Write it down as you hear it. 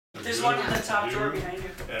There's good one in the to top do, drawer behind you.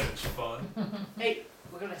 and it's fun. Hey,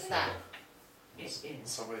 we're gonna stop. It is,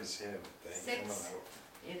 Somebody's here, they ain't coming Six. out.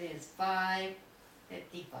 it is 5:55.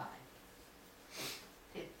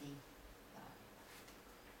 55.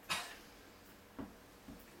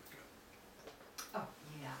 Oh,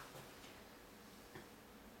 yeah.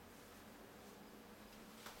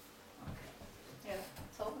 Okay. Yeah,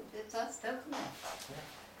 so it's us, still come on.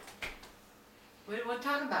 What do you want to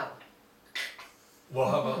talk about? Well,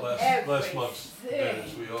 how about last month's Everything.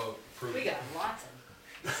 minutes, we all approved? We got lots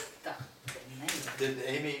of stuff. Did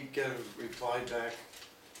Amy get a reply back,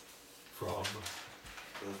 From,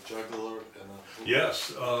 the juggler and the?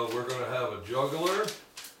 yes, we're gonna have a juggler.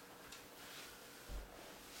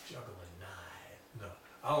 Juggling knife, no,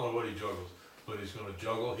 I don't know what he juggles, but he's gonna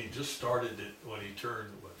juggle, he just started it when he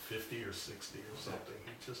turned, what, 50 or 60 or something,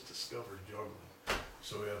 he just discovered juggling.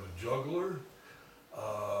 So we have a juggler,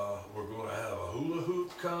 we're gonna have a hula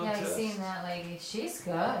hoop Yeah, I've contest. seen that lady. She's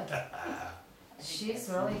good. She's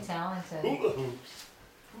really talented. Hula hoops.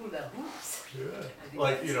 Hula hoops. Yeah,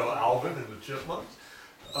 like, you know, Alvin and the Chipmunks.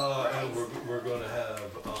 And we're gonna have,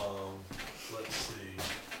 let's see,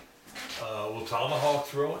 well, tomahawk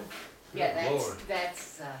throwing? Yeah, Good Lord.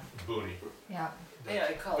 that's, Booty. Yeah. yeah,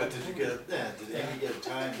 I call But it. did you get, did Amy get a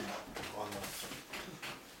time on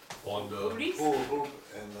On the, Booties? the hula hoop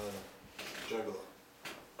and the juggler?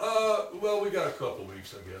 well, we got a couple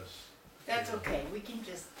weeks, I guess. That's okay, we can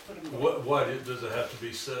just put them. What, does it have to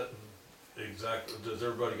be set and exactly, does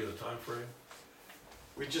everybody get a time frame?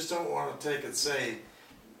 We just don't wanna take it, say,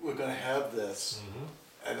 we're gonna have this,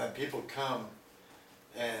 Mm-hmm. and then people come,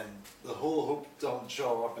 and the hula hoop don't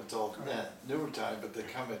show up until noon time, but they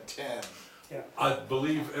come at 10. I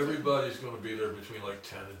believe everybody's gonna be there between like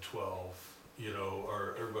 10 and 12, you know,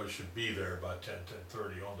 or everybody should be there by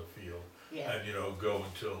 10:30 on the field. Yeah, And, you know, go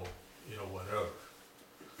until, you know, whenever.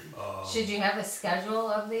 Should you have a schedule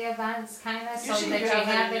of the events, kinda, so Usually that you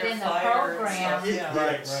have it your in the flyer and program? stuff, yeah.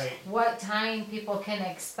 Right. What time people can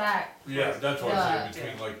expect? Yeah, that's what I Yeah. say,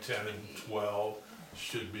 between like 10 and 12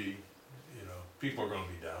 should be, you know, people are gonna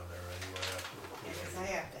be down there anyway after the Because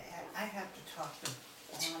play. I have to talk to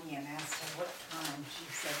Bonnie and ask her what time she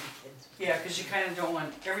said the kids. Yeah, because you kind of don't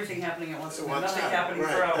want everything happening at once, At and one nothing time, happening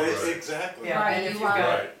for right, hours. exactly. Yeah, Right, and if you you've want-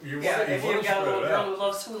 got, Right, you yeah, want, if you wanna you've got a spread little it girl out. who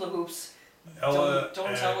loves hula hoops, Ella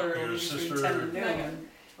don't tell her and it'll your be between sister 10 and noon. Megan.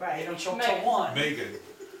 They Right. don't show up till 1. Megan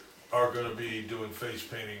are gonna be doing face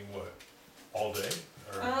painting, what, all day?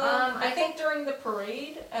 Or- I think during the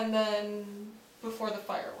parade and then before the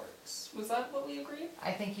fireworks. Was that what we agreed?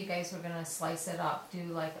 I think you guys were gonna slice it up, do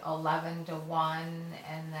like 11 to 1,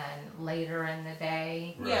 and then later in the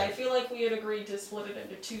day. Right. Yeah, I feel like we had agreed to split it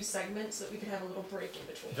into 2 segments so that we could have a little break in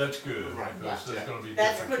between. That's good, Right. because there's Yeah. gonna be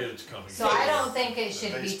That's different good. kids coming. So I don't think it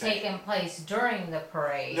should be Face painting. taking place during the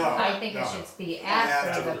parade. No, I think it no. should be after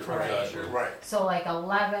After the the parade. parade. Right, So like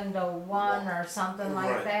 11 to 1 or something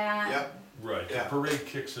like Right. that. yep, Right, the Yeah. parade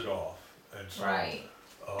kicks it off, and so. Right.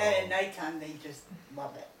 And at nighttime, they just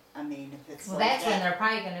love it. I mean, if it's Well, like that's when that. they're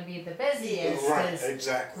probably gonna be the busiest, right, 'cause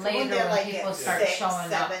exactly. When later they're when like people at start 6, showing up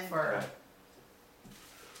 7, for,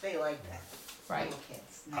 They like that. right. Little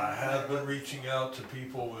kids. I have been reaching out to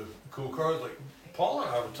people with cool cars, like Paul and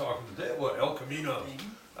I were talking today, what, El Camino.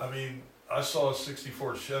 I mean, I saw a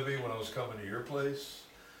 64 Chevy when I was coming to your place,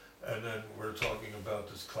 and then we're talking about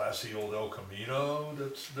this classy old El Camino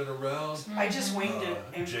that's been around. I just winged it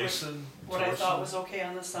and put Jason what I thought Torsen. was okay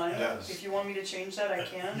on the sign. Yes. If you want me to change that, I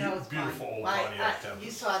can. No, it's Beautiful fine. old I- Pontiac You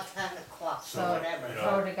Tempest. saw 10 o'clock, So, so whatever. you know,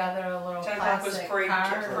 Throw together a little 10 o'clock was classic parade-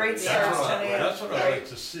 car. parade That's starts what 10 I, a.m. that's what I like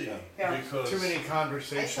to see, Yeah. because. Too many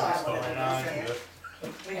conversations I saw it. going on. Yeah.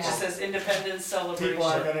 It just says Independence Celebration. People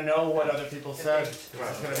aren't gonna know what other people said. Right.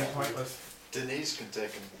 It's gonna be pointless. Denise can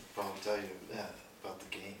probably tell you about the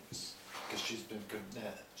games, because she's been good at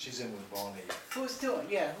that. She's in with Bonnie. Who's doing,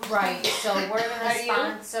 yeah. who's Right, doing- so we're gonna Are you?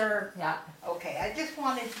 sponsor, yeah, Okay, I just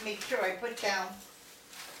wanted to make sure I put down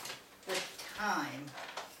the time.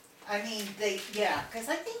 I mean, yeah, because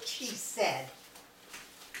I think she said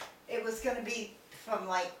it was gonna be from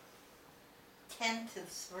like 10 to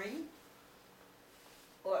 3?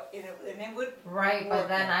 Or, and it would. right, but work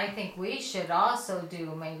then out. I think we should also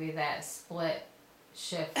do maybe that split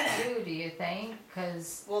shift too, do you think?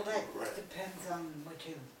 'Cause, Well, that Right. depends on what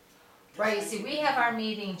you. right, see, we have our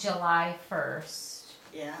meeting July 1st,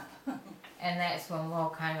 Yeah, and that's when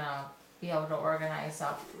we'll kinda be able to organize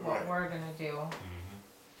up what Right. we're gonna do.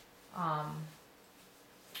 Mhm.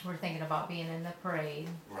 We're thinking about being in the parade,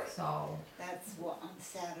 Right. so, that's what, on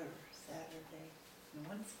Saturday. And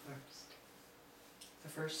when's first? The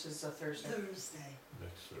first is a Thursday. Thursday.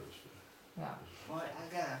 Next Thursday. yeah. Well,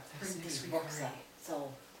 I gotta That's print next these week books already. out,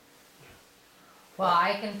 so Well,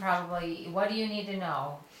 I can probably, what do you need to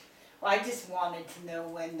know? Well, I just wanted to know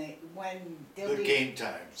when they'll The be. game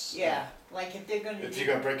times. Yeah, like if they're gonna do. If you're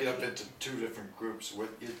gonna break it up into 2 different groups, what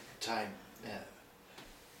your time,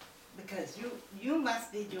 Because you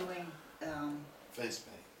must be doing, face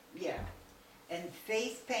paint. yeah, and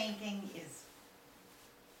face painting is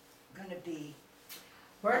gonna be,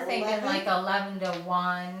 We're thinking 11? like 11 to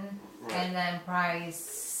 1, Right. and then probably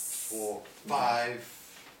 4, 5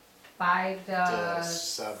 5 to to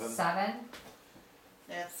 7. 7.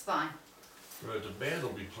 that's fine. Right, the band will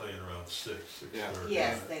be playing around 6:30. Yeah.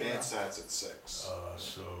 Yes, they will. Band starts at 6.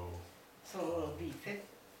 So, So it'll be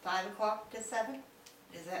 5 o'clock to 7?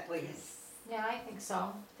 Is that what is Yeah, I think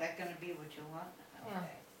so. that gonna be what you want? Yeah.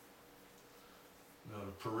 Okay. now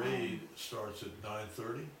the parade starts at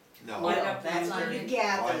 9:30? No, Line Well, up that's when you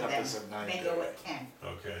gather Line up them, is at they go 9:30. at 10.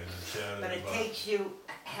 Okay, and then 10 But and it about. takes you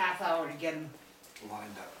a half hour to get them,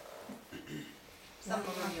 lined up. some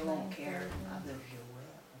of them you won't care, others you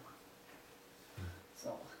will.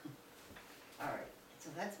 So, alright, so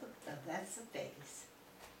that's the face.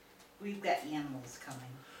 We've got animals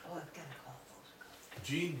coming. Oh, I've gotta call those.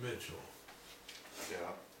 Jean Mitchell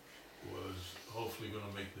Yeah. was hopefully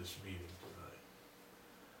gonna make this meeting tonight.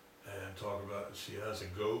 And talk about, she has a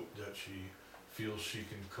goat that she feels she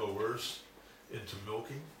can coerce into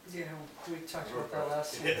milking. Yeah, we talked about that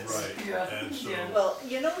last week. Right, Yeah, and so yeah. Well,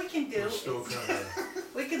 you know what we can do? we're still kinda,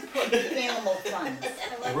 We can put animal funds.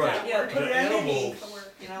 right, Yeah, put the it animal, underneath,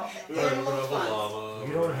 you know, right, we're animal gonna have a funds. llama.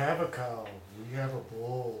 We don't have a cow, we have a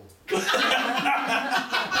bull.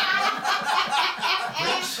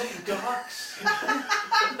 Bring some ducks.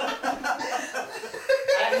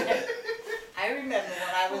 I remember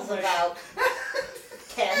when I was about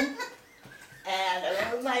 10, and I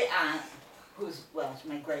went with my aunt, she's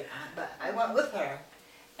my great aunt, but I went with her,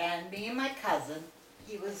 and me and my cousin,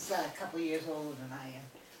 he was a couple years older than I am.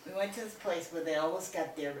 We went to this place where they always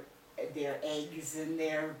got their eggs and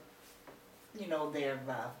their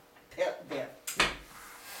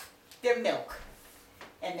milk,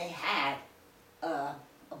 and they had a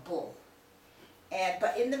bull.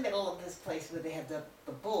 But in the middle of this place where they had the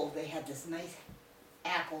bull, they had this nice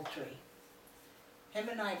apple tree. Him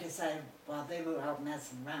and I decided while they were out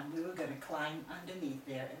messing around, we were gonna climb underneath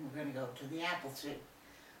there and we're gonna go to the apple tree.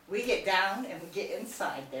 We get down and we get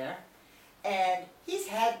inside there, and he's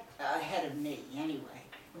ahead of me anyway.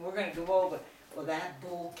 And we're gonna go over. Well, that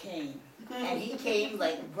bull came, and he came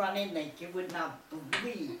like running like you would not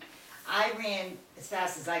believe. I ran as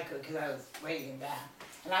fast as I could because I was weighing down.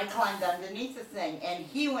 And I climbed underneath the thing, and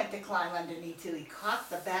he went to climb underneath till he caught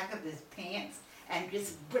the back of his pants and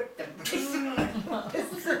just ripped them.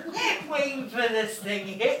 Waiting for this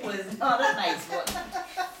thing. It was not a nice one.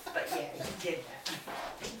 But yeah, he did that.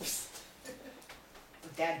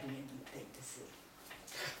 But that'd be a neat thing to see.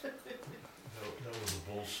 That was a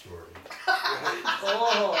bull story.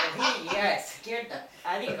 Oh, yeah, scared the,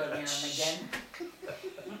 I didn't go near him again.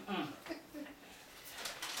 Mm-mm.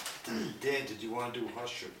 Dan, did you wanna do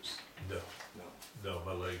horseshoes? No, No. no,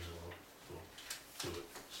 my legs will do it,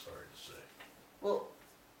 sorry to say. Well,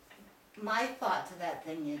 my thought to that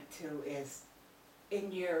thing too is,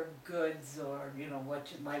 in your goods or, what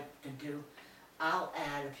you'd like to do, I'll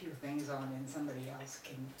add a few things on and somebody else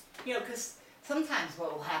can, cause sometimes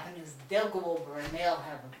what will happen is they'll go over and they'll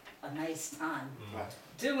have a nice time Right.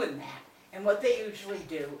 doing that. And what they usually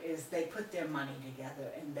do is they put their money together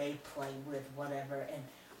and they play with whatever, and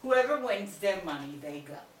whoever wins their money, they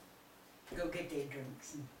go get their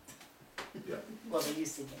drinks. And Yeah. well, they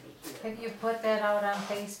used to get it here. Have you put that out on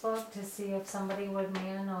Facebook to see if somebody would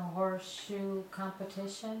man a horseshoe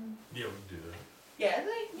competition? Yeah, we can do that. Yeah,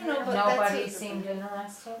 but that's Nobody it. seemed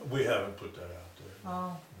interested? We haven't put that out there.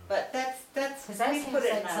 Oh, But that's, cause that we seems put it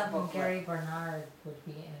in like our something booklet. Gary Bernard would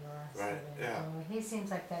be interested Right, in. yeah. doing. He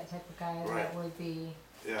seems like that type of guy that Right. would be,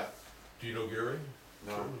 Yeah, Do you know Gary?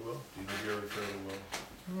 no. Fairly well? Do you know Gary fairly well?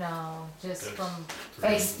 no, just That's from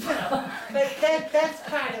pretty- Facebook. But that's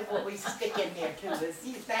part of what we stick in there too,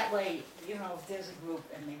 is that way, if there's a group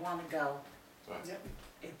and they wanna go, Right.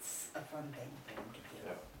 it's a fun thing for them to do.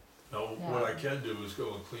 Yeah. Now, what I can do is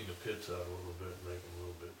go and clean the pits out a little bit, and make them a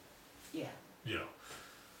little bit, Yeah,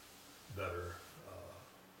 better,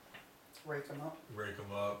 Rake them up. rake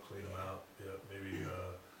them up, clean them out, yeah, maybe,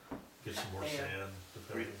 get some more There. sand,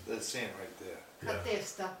 depending. That's sand right there. Yeah. cut their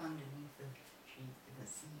stuff underneath the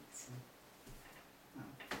seats and,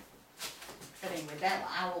 But anyway, that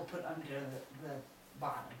I will put under the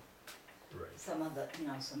bottom, Right. some of the,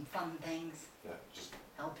 some fun things, Yeah, just,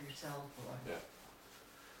 help yourself or, yeah.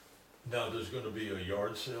 Now, there's gonna be a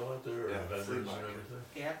yard sale out there, or Yeah, flea vendors and market. everything?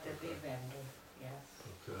 you have to be a vendor, yes.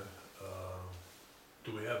 Okay,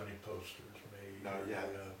 posters made. No, or yeah.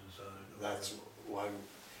 they have design. That's why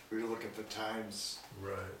we were looking for times.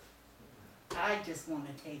 Right. I just wanna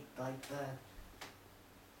take like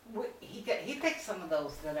he picked some of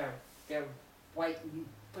those that they're white and you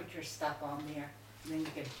put your stuff on there, and then you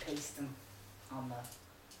can paste them on the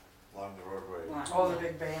Along the roadway. line. All the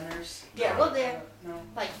big banners. Yeah, well, they're No.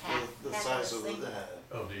 like half, The half size of of the thing.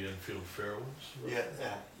 Oh, the infield fair ones? Yeah,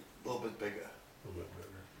 yeah, a little bit bigger. A little bit better.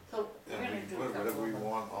 So we're And gonna we do a put couple whatever we of them.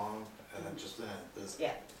 want on them, and then just, there's,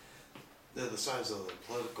 Yeah, they're the size of the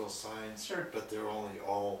political signs, Sure. but they're only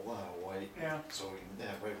all white, Yeah. so we can,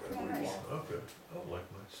 write whatever we Nice. want. Okay. I like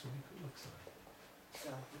my city good look sign. so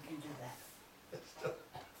we can do that.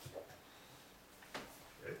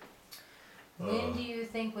 When do you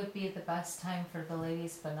think would be the best time for the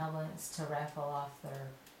ladies benevolence to raffle off their,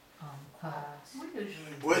 cups? We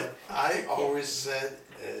usually do What it. I always said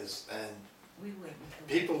is, and We wait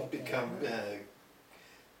until. people we get become there.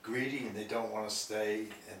 greedy and they don't wanna stay,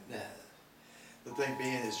 and the thing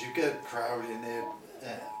being is you get a crowd in there,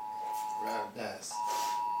 around us.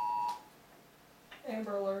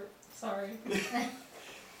 Amber alert, sorry.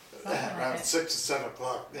 Something like Around it. 6 or 7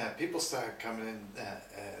 o'clock, people started coming in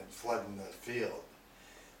and flooding the field.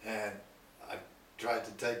 And I tried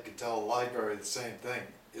to tell the library the same thing,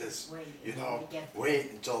 is, Wait you until know, we get there.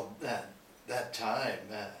 wait until that time.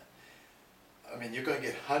 I mean, you're gonna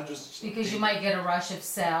get hundreds of Because you people. might get a rush of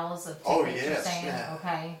sales of Oh, tickets, you're yes, saying, yeah.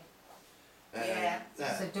 okay? And,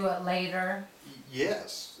 So do it later,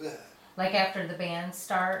 yes, like after the band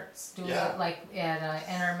starts, do Yeah. it like at an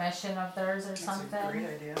intermission of theirs or That's a something? great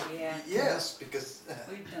idea. Yeah. yes, because,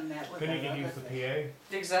 We've done that with Then you can another use the thing.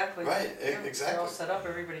 PA. Exactly. right, Yeah, They're all exactly. set up,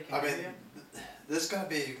 everybody I can hear mean, you. there's gonna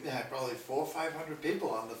be probably 400 or 500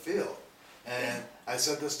 people on the field. And I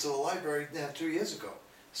said this to the library 2 years ago,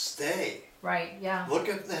 stay. Right, yeah, Look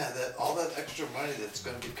at all that extra money that's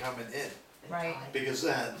gonna be coming in, right. because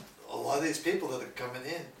a lot of these people that are coming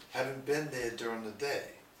in haven't been there during the day.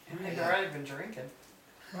 And they've already been drinking.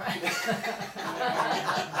 Right.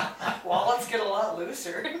 Wallets get a lot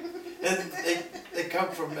looser. And they come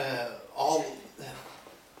from all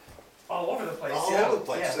All over the place, all yeah. over the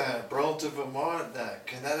place, Yeah. Burlington, Vermont,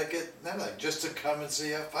 Connecticut, and everything, just to come and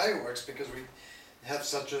see our fireworks because we have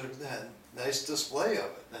such a nice display of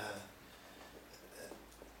it.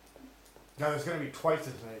 Now, there's gonna be twice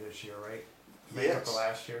as many this year, right? Make up the Yes.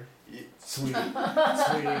 last year. Ye- Sweetie,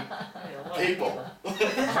 sweetie. People.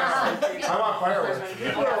 I want fireworks. Yeah.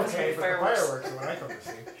 People are okay, but the Fireworks. fireworks are what I come to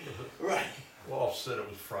see. Right. Well, I'll said it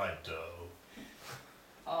was fried dough.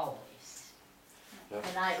 Always. Yep.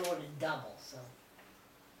 And I ordered double, so.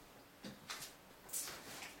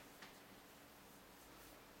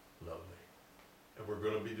 Lovely. And we're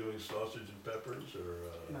gonna be doing sausage and peppers,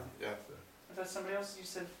 or, No. Yeah. I thought somebody else, you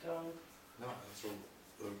said, No, that's what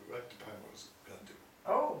the rec department was gonna do.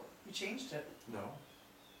 oh, you changed it. No.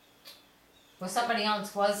 Well, somebody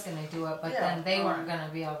else was gonna do it, but Yeah, then they weren't gonna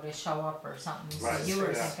be able to show up or something, so Right, you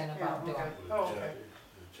were yeah. thinking about Yeah, doing okay. it. the Oh, okay. Chappie-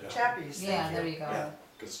 the Chappie. Chappie's. Yeah, thank there you go. Yeah.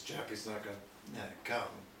 Because Chappie's not gonna come.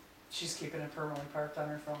 She's keeping it permanently parked on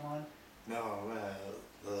her front lawn. No,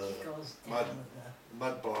 the It goes mud- down with the.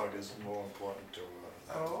 mud bog is more important to her.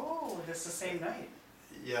 Oh, this the same night.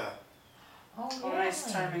 Yeah, Oh, Oh, nice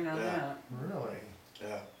really? timing on Yeah. that. Really?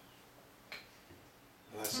 yeah.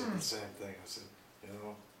 And I said the same thing. I said, you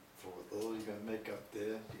know, for what little you're gonna make up there,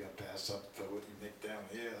 you gotta pass up for what you make down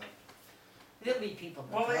here. There'll be people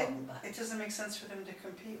that Well, come, but. it doesn't make sense for them to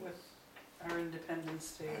compete with our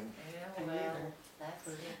Independence Day. And Yeah, thing well, either. that's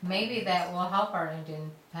it. Maybe that will help our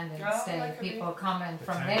Independence Oh, Day. that could be. People coming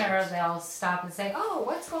from Attendance. there, they'll stop and say, oh,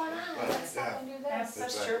 what's going on? Right, Let's stop yeah. and do Yeah. this.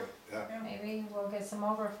 That's exactly, true. yeah, Maybe we'll get some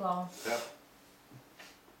overflow. yeah.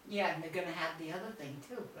 Yeah, and they're gonna have the other thing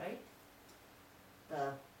too, right?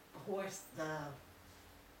 The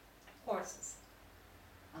horses.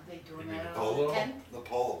 Are they doing You mean that the on the polo? 10th? The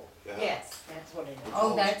pole, yeah. Yes, that's what it is.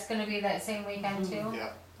 Oh, that's gonna be that same weekend too? Mm-hmm.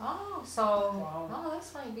 Yeah, Oh, so, Wow. oh,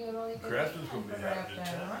 this might be a really good Grafton's weekend gonna for be happening in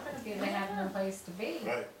Grafton. town. We're gonna be the having a place to be.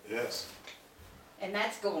 right, yes. And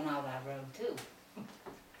that's going out our road too.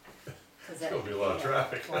 There's gonna be a lot of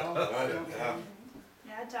traffic. Well, Right, okay. yeah.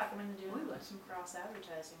 Yeah, I'd talk them into We doing would. some cross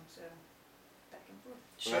advertising, so back and forth.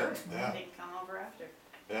 Sure. Right, yeah, They can come over after.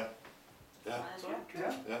 yeah, yeah, Might as well.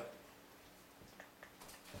 Yeah. yeah.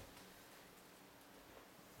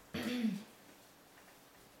 We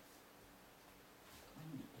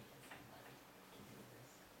need to get somebody to do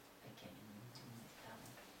this. I can't even do this down.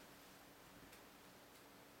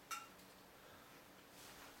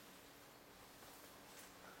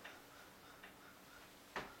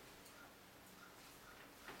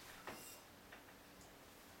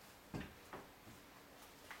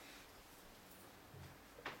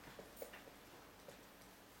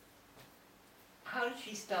 does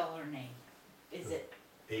she spell her name? Is it,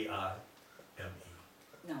 AIME.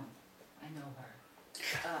 no, I know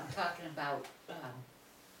her. I'm talking about,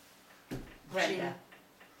 Brenda.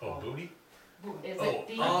 Oh, Booney? Is Oh, it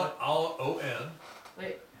B? O-N.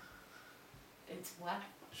 Wait, it's what?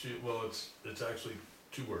 Well, it's actually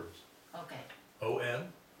 2 words. Okay,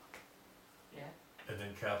 O-N, yeah, and then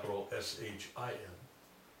capital S-H-I-N.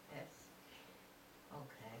 yes,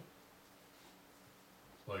 okay.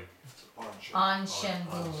 Like, Orange. On Shin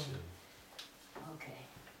on Boom. Shin. Okay.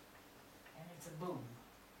 And it's a boom.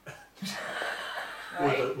 With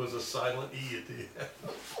Right? was a silent E at the end.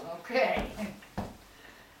 Okay.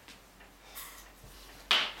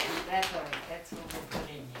 That's all right, that's what we'll put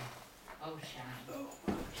in there. Oh, shine.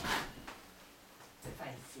 If I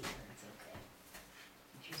see her, it's okay.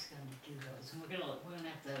 She's gonna do those, and we're gonna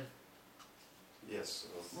have to, Yes,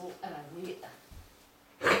 well, we,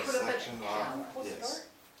 put up a section shower. on, Close the yes.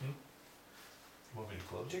 door? Want me to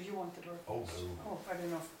close Do it? you want the door? Oh, closed? no. Oh, I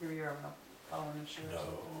didn't know if you were following insurance. No.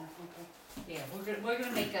 Okay. Yeah, we're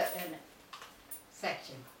gonna make an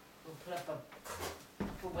section, we'll put up a,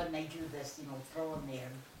 for when they do this, you know, throw in their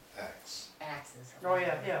X. axes. Oh,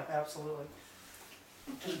 yeah, yeah, absolutely.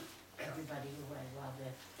 Keep everybody away while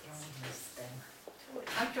they're throwing this thing.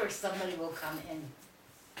 I'm sure somebody will come and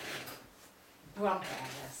grump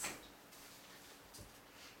at us.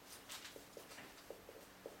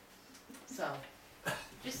 So,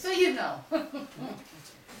 just so you know. I'll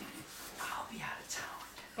be out of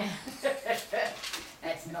town.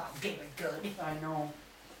 That's not very good, I know.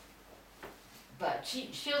 but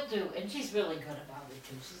she'll do, and she's really good about it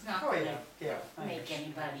too. She's not Oh, gonna yeah, yeah. I make understand.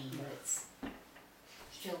 anybody that's,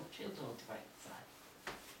 she'll do it the right side.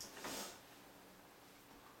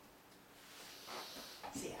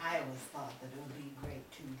 See, I always thought that it would be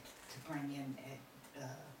great to bring in a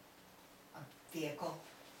vehicle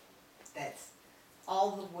that's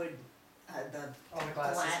all the wood, the All the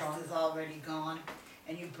glass is glass gone. is already gone,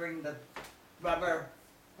 and you bring the rubber,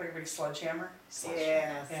 Like a big sledgehammer?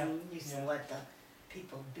 yes, Yeah, and you used to yeah. let the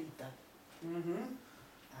people beat the Mm-hmm.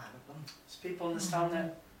 out of them. There's people in this town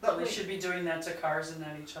that But probably we, should be doing that to cars and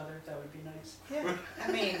not each other. That would be nice. yeah,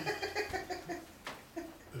 I mean,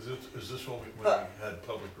 Is this when we But- had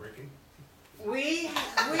public drinking? we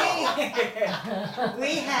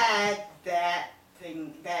we had that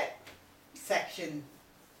thing, that section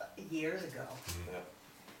years ago,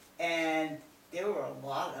 and there were a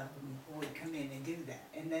lot of them who would come in and do that,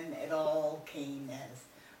 and then it all came as,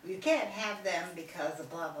 well, you can't have them because of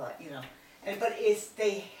blah blah, you know, and but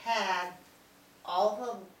they had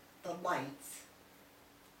all the lights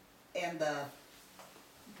and the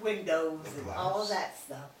windows The and all glass. of that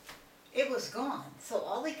stuff. It was gone, so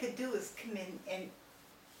all they could do is come in and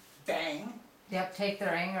bang. Yep, take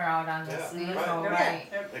their anger out on the Yeah, vehicle, right. right,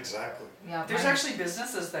 Yep. Exactly. yeah. There's my- actually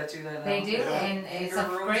businesses that do that now. They do, Yeah. and it's a Anger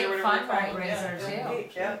rooms or great whatever they call them, fundraiser yeah. too.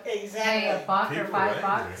 Yeah. Pay a Exactly. buck or People are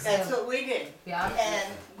 $5. angry. That's what we did. Yeah,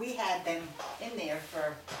 And we had them in there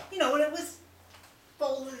for, you know, and it was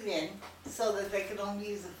folded in so that they could only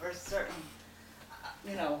use it for a certain,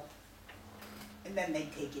 you know, and then they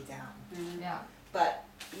take it down. Mhm. yeah, But,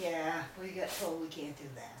 yeah, we got told we can't do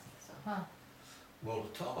that, so. huh, Well, the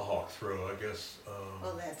tomahawk throw, I guess,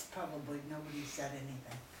 Well, that's probably, nobody said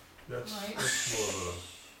anything. that's Right. more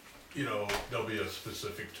of a, you know, there'll be a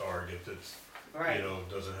specific target that's, you know,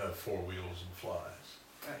 doesn't have 4 wheels and flies.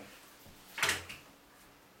 Right. So,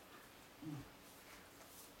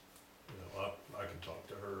 you know, I can talk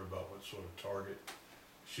to her about what sort of target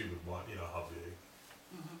she would want, you know, how big.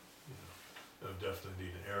 Mhm. You know, they'll definitely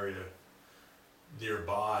need an area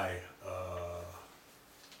nearby,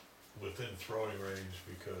 within throwing range,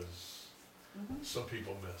 because Mhm. some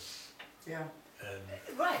people miss. Yeah.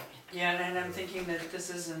 And Right, Yeah, and I'm thinking that this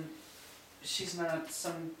isn't, she's not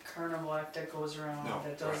some carnival act that goes around No,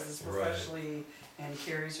 that does right. this Right. professionally and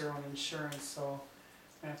carries her own insurance, so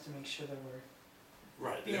we have to make sure that we're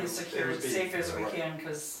Right. being It secure, would be- safe as we right. can,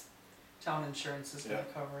 cause town insurance is gonna Yeah.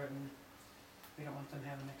 cover it, and we don't want them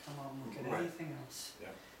having to come out and look at Right. anything else. Yeah.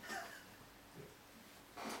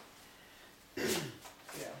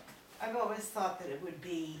 Yeah. I've always thought that it would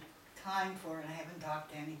be time for, and I haven't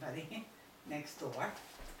talked to anybody next door.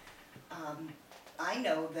 I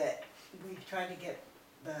know that we've tried to get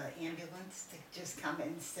the ambulance to just come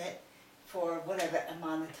and sit for whatever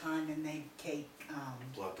amount of time, and they take,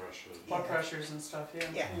 Blood pressure. Blood Yeah. pressures and stuff, yeah.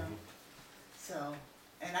 Yeah. so,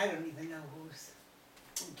 and I don't even know who's,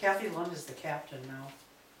 Kathy Lund is the captain now.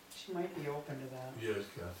 She might be open to that. yes,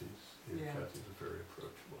 Kathy's Yeah. a very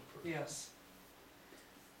approachable person. Yes.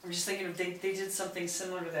 I'm just thinking if they did something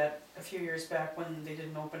similar to that a few years back when they did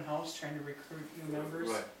an open house trying to recruit new members.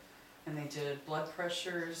 Right. and they did blood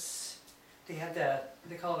pressures. They had that,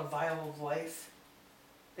 they call it a vial of life,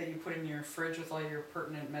 that you put in your fridge with all your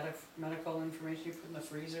pertinent medical information you put in the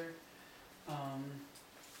freezer. I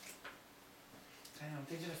don't know,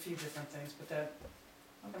 they did a few different things, but that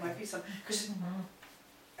might be some, because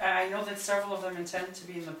I know that several of them intend to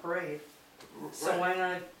be in the parade, so why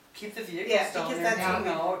not keep the vehicles Yeah, down because there, that's hang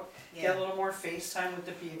what out, get a Yeah, little more FaceTime with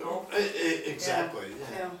the people. Exactly,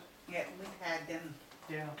 yeah. yeah, we've had them,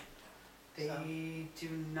 Yeah. They do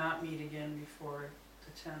not meet again before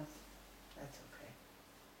the 10th. that's okay.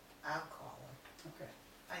 I'll call them. Okay.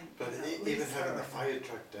 But even having the fire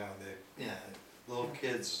truck down there, yeah, little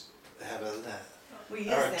kids have We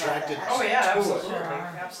used are to have attracted that. Oh, yeah, to it. absolutely, Sure.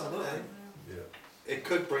 absolutely. Yeah. It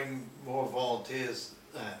could bring more volunteers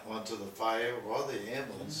onto the fire or the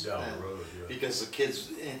ambulance. Down the road, yeah. Because the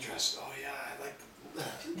kids' interest, oh yeah, I like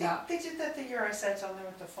Yeah. They did that the year I sat down there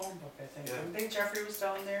with the phone book, I think. Yeah. I think Jeffrey was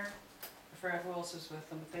down there. I forgot who else was with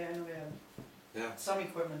them, but I know they had Yeah. some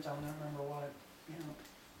equipment down there, I don't remember what, you know,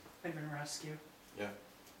 maybe in rescue.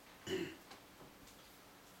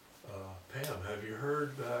 Pam, have you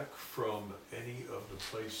heard back from any of the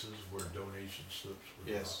places where donation slips were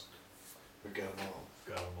Yes. We got them all.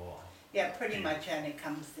 Got them all. Yeah, pretty much, and it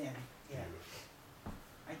comes in, yeah.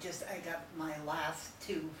 Beautiful. I got my last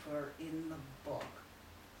two for in the book.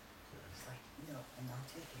 It's like, no, I'm not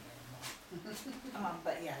taking anymore.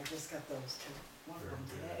 But yeah, I just got those two, one of them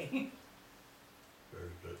Very today. Very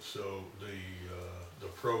good. So the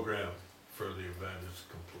program for the event is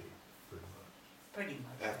complete, pretty much. Pretty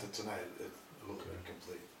much. After tonight, it will be Okay.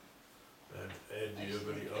 complete. And Ed, do you have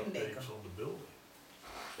any Actually, they make updates on the building?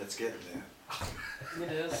 It's getting there.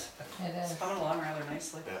 It is. It It's is. coming along rather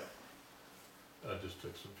nicely. Yeah. I just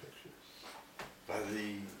took some pictures. By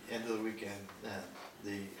the end of the weekend,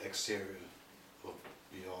 the exterior will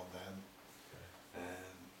be all done. And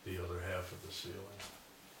The other half of the ceiling.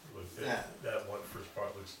 Yeah. That one first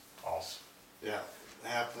part looks awesome. yeah,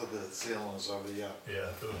 half of the ceiling is already up. Yeah,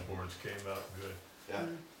 those boards came out good. Yeah,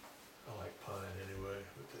 Mm. I like pine anyway,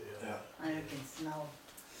 but yeah. I can smell.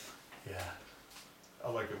 yeah. I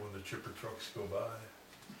like it when the chipper trucks go by,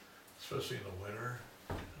 especially in the winter.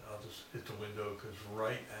 I'll just hit the window, cause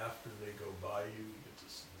right after they go by you, you get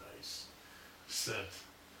this nice scent.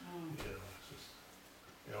 You know, it's just,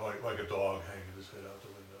 you know, like a dog hanging his head out the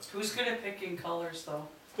window. Who's good at picking colors, though?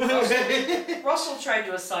 Russell tried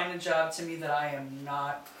to assign a job to me that I am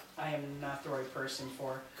not the right person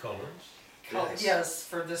for. Colors? Yes. Yes,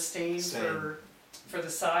 for the stain, Same. for the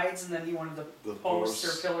sides, and then he wanted the The posts or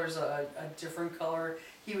posts. pillars a different color.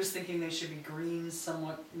 He was thinking they should be green,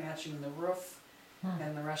 somewhat matching the roof,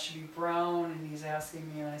 and the rest should be brown, and he's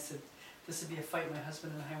asking me, and I said, this would be a fight my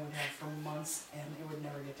husband and I would have for months, and it would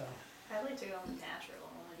never get done. I like to go natural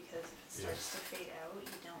only because if it Yeah. starts to fade out,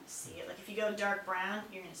 you don't see it. Like if you go dark brown,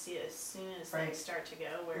 you're gonna see it as soon as things Right. start to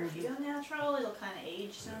go. Where if you go natural, it'll kind of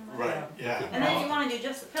age somewhat. Right, yeah. And then if you want to do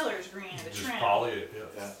just the pillars green or the Just trim, poly it, yeah.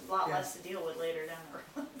 Yeah, it's a lot Yeah. less to deal with later down the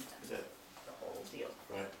road. yeah, The whole deal.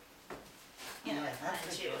 right. You know, Yeah, it's that's fine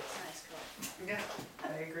for too. sure. It's a nice color. Yeah,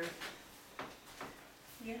 I agree.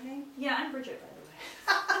 Your name? Yeah, I'm Bridget, by the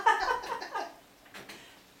way.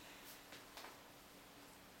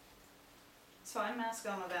 So I'm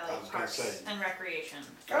Mascoma I Valley was gonna Parks say. and Recreation.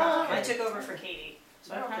 Oh, I okay. took over for Katie,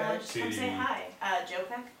 so I Okay. kind of just come say Katie. hi. Joe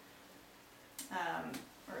Peck,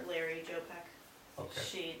 or Larry Joe Peck.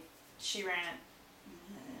 Okay. She ran it.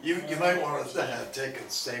 You might want to take and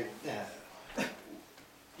say,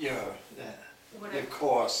 your What your did,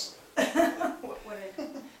 course. what did,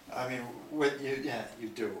 I mean, what you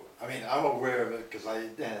do. I mean, I'm aware of it because I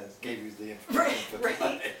gave you the information. for Right,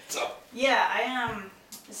 tonight, So, yeah,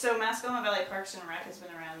 so Mascoma Valley Parks and Rec has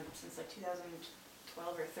been around since like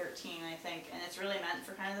 2012 or 13, I think, and it's really meant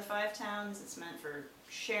for kind of the 5 towns. It's meant for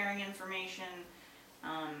sharing information.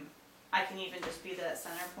 I can even just be that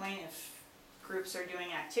center point if groups are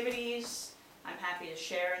doing activities. I'm happy to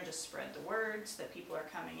share and just spread the words that people are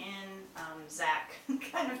coming in. Zach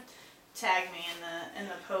kind of tagged me in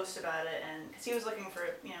the post about it, and because he was looking for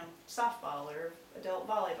softball or adult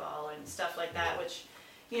volleyball and stuff like that, which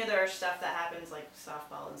there are stuff that happens like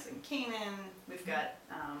softball in St. Canaan. We've got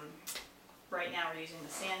right now we're using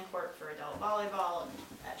the sand court for adult volleyball and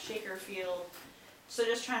at Shaker Field. So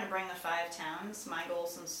just trying to bring the 5 towns. My goal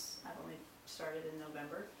since I've only started in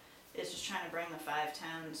November is just trying to bring the 5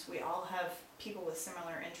 towns. We all have people with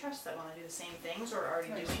similar interests that want to do the same things or are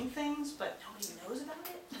already Right. doing things, but nobody knows about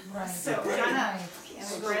it. Right. So Right. trying Right. to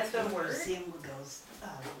spread the word. Museum with those,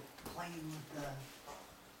 playing with the,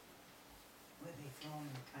 where they throw them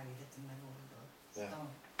and try to hit the middle of the Yeah. stone.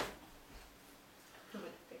 Who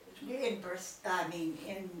would pick which one? Yeah,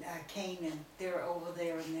 Canaan, they're over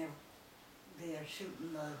there and they're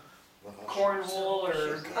shooting the. Cornhole or,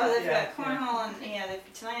 Oh, they've yeah, got cornhole and, yeah,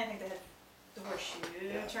 tonight I think they had the horseshoe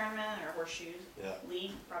Yeah. tournament or horseshoe Yeah.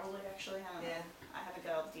 league, probably actually, I don't know. Yeah. I haven't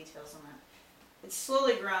got all the details on that. It's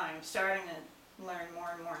slowly growing, I'm starting to learn more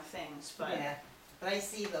and more things, but Yeah, but I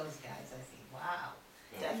see those guys, I see, wow.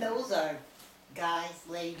 And definitely. those are guys,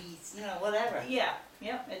 ladies, whatever. Yeah,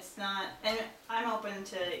 yep, it's not, and I'm open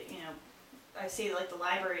to, I see like the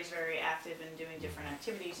library is very active in doing different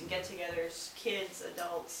activities and get-togethers, kids,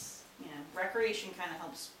 adults, recreation kind of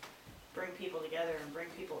helps bring people together and bring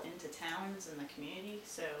people into towns and the community,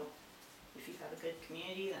 so if you have a good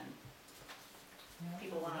community, then Yeah.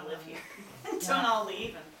 people wanna live here, don't all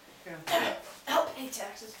leave and help pay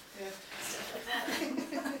taxes, stuff like that.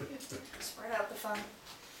 Spread out the fun.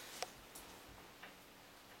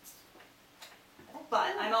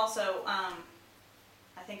 But I'm also, I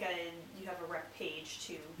think you have a rec page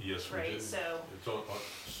too, Yes, we right? do. So, It's on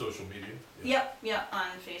social media. Yeah. yep, on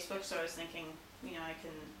Facebook, so I was thinking, I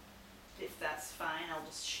can, if that's fine, I'll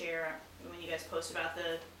just share, when you guys post about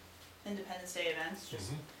the Independence Day events,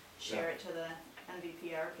 just Mhm. share it to the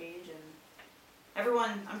NVPR page, and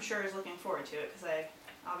everyone, I'm sure, is looking forward to it, because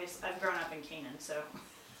I've grown up in Canaan, so,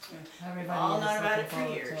 Everybody all is known about looking it for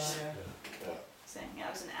forward to years. it. yeah. Yeah, saying, I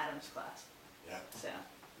was in Adam's class, yeah. so,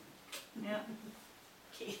 yeah.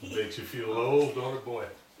 Katie. Makes you feel old, don't it, boy?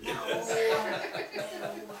 No. No.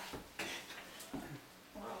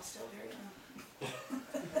 We're all still very young.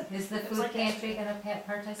 Is the It was food like pantry gonna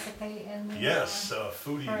participate in the? Yes,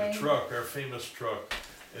 Foodie, Parade. the truck, our famous truck,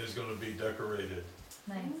 is gonna be decorated.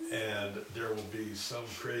 Nice. And there will be some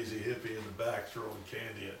crazy hippie in the back throwing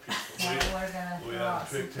candy at people. Yeah, we're gonna We throw out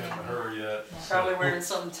haven't some picked him or candy. her yet. Yeah. Probably wearing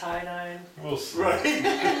some tie-dye. We'll see.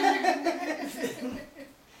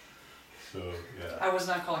 So, yeah. I was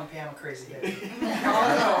not calling Pam a crazy hippie.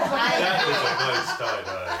 That is a nice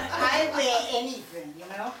tie-dye. I wear anything,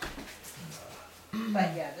 But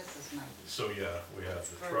yeah, this is nice. So, yeah, we have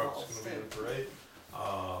the trucks gonna be in the parade.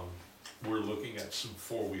 We're looking at some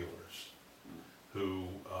four-wheelers who,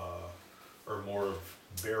 are more of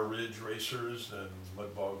Bear Ridge racers than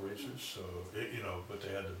mud bog racers, so, but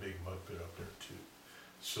they had the big mud pit up there too.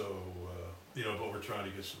 So, but we're trying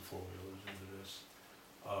to get some four-wheelers into this.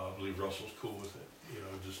 I believe Russell's cool with it,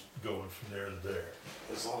 just going from there to there.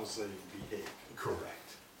 As long as they behave.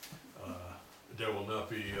 Correct. There will not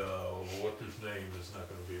be, what his name is not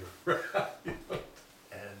gonna be around.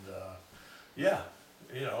 And,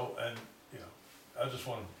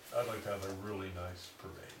 I'd like to have a really nice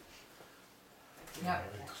parade.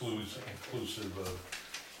 Yep. Inclusive of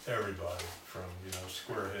everybody, from,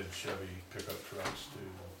 Squarehead Chevy pickup trucks to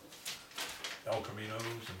El Caminos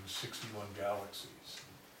and 61 Galaxies.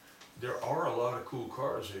 There are a lot of cool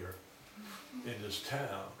cars here in this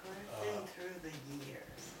town. Grafton through the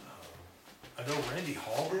years. I know Randy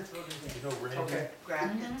Hallberg, Randy? Okay.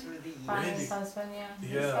 Grafton Mhm. through the years. Bonnie's husband, yeah.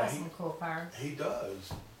 He's Yeah, got he- some cool cars. He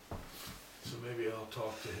does. So maybe I'll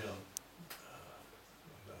talk to him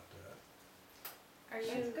about that. Are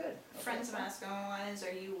That's you, good. Friends of Mascoma wise,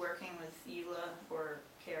 are you working with Eula or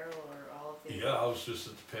Carol or all of the? Yeah, I was just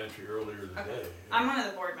at the pantry earlier today. Okay. I'm one of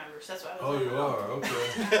the board members, that's why I was Oh, like, you are, okay.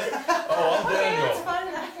 Oh, I'm Okay, that's Daniel. fun.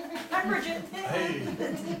 I'm Bridget. Hey,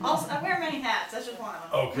 Also, I wear many hats, that's just one of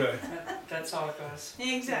them. okay. That's how it goes.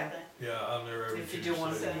 Yeah, exactly. Yeah, I'm there every If you Tuesday. do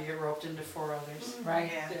one thing, you get roped into 4 others. Right.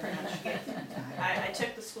 Yeah. Pretty much, yeah. I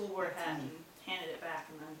took the school board hat and handed it back,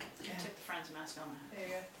 and then I took the Friends of Mascoma hat. There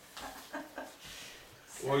you go.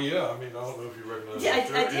 Well, yeah, I don't know if you recognize Yeah, that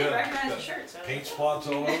shirt. I did Yeah, recognize the got shirt, so. paint spots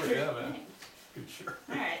all over, yeah, man. Good shirt.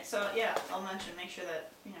 Alright, so yeah, I'll mention, make sure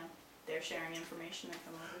that, they're sharing information that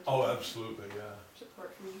come over. to Oh, absolutely, yeah,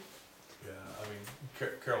 Support for you. yeah,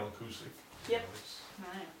 Carolyn Kusick. Yep. It's,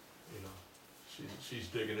 Alright. she's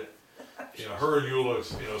digging it. Her and Eula,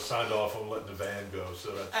 signed off on letting the van go,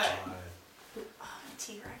 so that's Alright. fine. Oh, a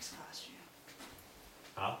T-Rex costume.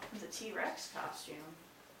 Huh? It's a T-Rex costume.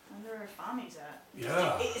 I wonder where Fami's at.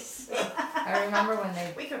 Yeah. Jeez. I remember when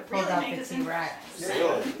they We could pulled really out make the this T-Rex.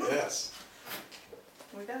 interesting. Really, yes.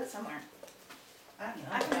 We've got it somewhere. I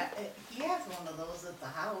don't know, he has one of those at the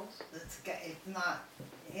house, it's not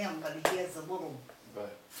him, but he has a little,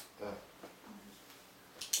 But,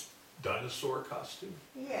 Dinosaur costume?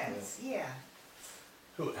 yes, yeah.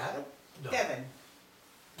 Who, Adam? No. Kevin.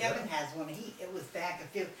 Kevin has one, it was back a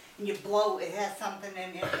few, and you blow, it has something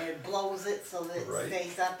in it, and it blows it so that it Right.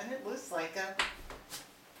 stays up, and it looks like a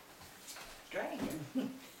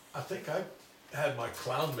dragon. I think I had my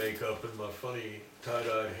clown makeup and my funny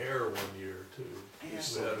tie-dyed hair one year too.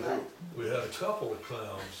 Yeah. We had a couple of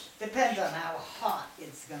clowns. Depends on how hot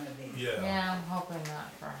it's gonna be. Yeah. Yeah, I'm hoping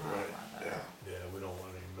not for hot Right, weather. yeah. Yeah, we don't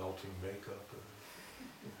want any melting makeup.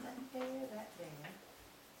 That day, that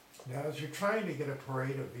day. Now, as you're trying to get a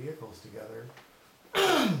parade of vehicles together,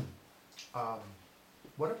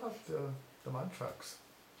 what about the mud trucks?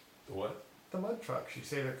 The what? The mud trucks, you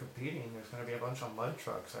say they're competing, there's gonna be a bunch of mud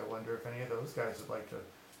trucks, I wonder if any of those guys would like to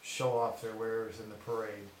show off their wares in the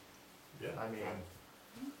parade. Yeah. I mean,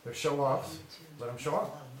 they're show-offs, let them show off.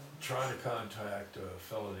 Trying to contact a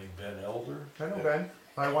fellow named Ben Elder. I know Ben,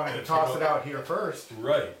 I wanted to toss it out here first,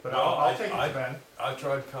 Right. but Well, I'll take it I- to Ben. I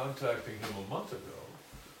tried contacting him a month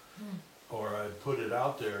ago, or I put it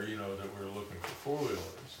out there, you know, that we were looking for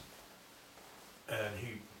four-wheelers. And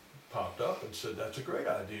he popped up and said, that's a great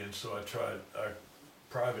idea, and so I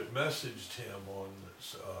private messaged him on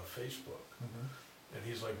Facebook, and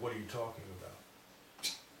he's like, what are you talking about?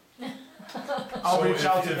 I'll So reach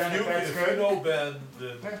out to Ben if that's If good. you know Ben,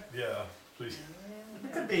 then, yeah, please.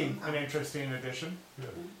 It could be an interesting addition. Yeah.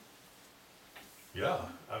 Yeah,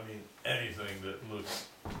 I mean, anything that looks,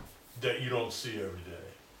 that you don't see every day.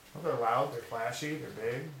 Well, they're loud, they're flashy, they're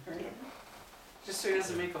big. Right. Just so he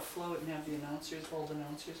doesn't make a float and have the old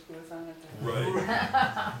announcers booth on it.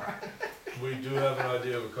 Right. We do have an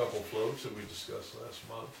idea of a couple floats that we discussed last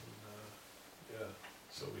month, and, yeah,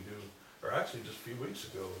 so we do, or actually just a few weeks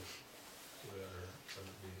ago, we had our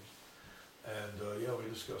meeting. And, yeah, we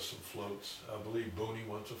discussed some floats. I believe Booney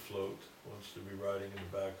wants a float, wants to be riding in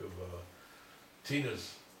the back of,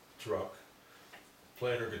 Tina's truck,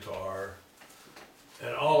 playing her guitar.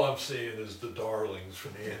 And all I'm seeing is the darlings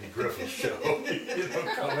from the Andy Griffith Show, you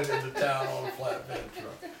know, coming into town on a flatbed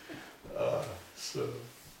truck. So,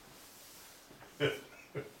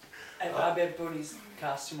 I bet Bodie's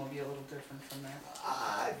costume will be a little different from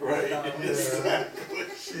that. right, exactly.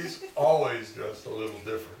 She's always dressed a little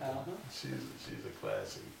different. Uh-huh. She's a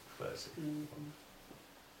classy. Mhm.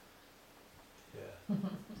 Yeah.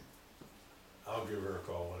 I'll give her a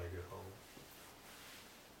call when I get home.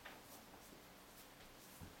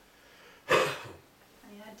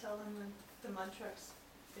 Yeah, I tell them the mud trucks,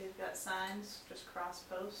 they've got signs, just cross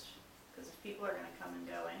post, because if people are gonna come and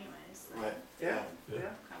go anyways, then Right, they yeah. can Yeah.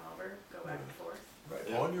 come over, go back and forth. Right,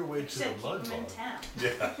 Yeah. on your way Like to you the said, mud keep them in bar. town,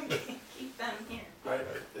 Yeah. keep them here. Right,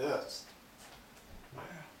 yes.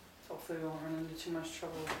 Hopefully we won't run into too much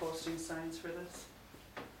trouble with posting signs for this.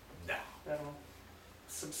 No. That'll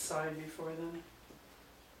subside before then.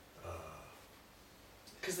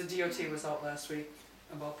 Cause the DOT was out last week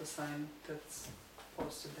about the sign that's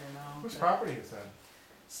posted there now. Whose that property is that?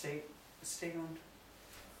 State owned.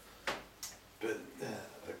 But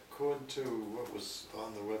according to what was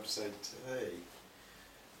on the website today,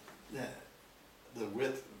 the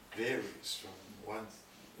width varies from one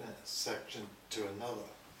section to another.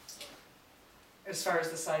 As far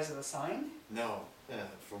as the size of the sign? No,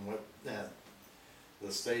 from what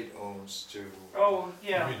the state owns to, Oh,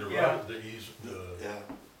 yeah, You mean the yeah, road, the yeah,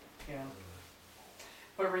 yeah.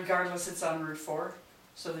 But regardless, it's on Route 4,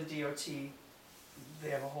 so the DOT, they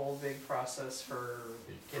have a whole big process for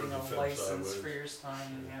getting the a fence license sideways. for your sign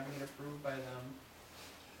and having it approved by them.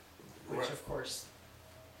 Which Right. of course,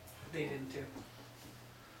 they didn't do.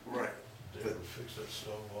 right. They would fix that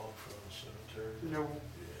stone wall from the cemetery. No,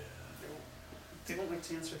 Yeah. they don't like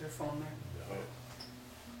to answer their phone there,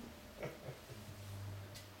 No.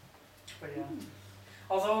 but yeah.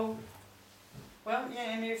 Although, well,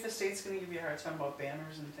 yeah, I mean, if the state's gonna give you a hard time about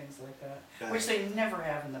banners and things like that, which they never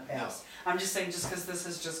have in the past. I'm just saying, just cause this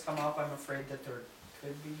has just come up, I'm afraid that there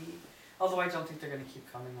could be, although I don't think they're gonna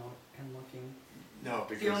keep coming out and looking. No,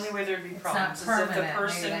 The because, only way there'd be It's not problems is if the permanent, maybe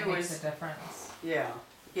person that who makes is, a difference.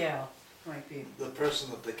 yeah, might be, the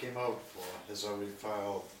person that they came out for has already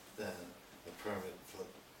filed the permit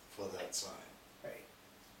for that sign. right,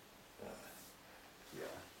 Uh,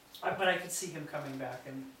 yeah. But I could see him coming back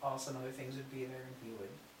and all of a sudden other things would be there and he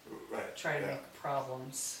would Right. try to yeah. make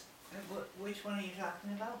problems. Which one are you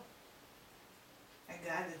talking about? A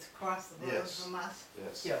guy that's across the road Yes. from us?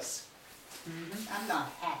 Yes. Yes. Mhm. I'm not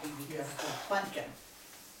happy because it's a bunch of.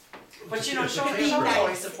 But you know, It's a Sean's campground.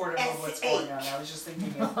 always supportive of what's going on, I was just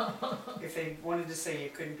thinking if they wanted to say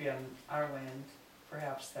it couldn't be on our land,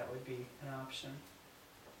 perhaps that would be an option.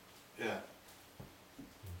 Yeah,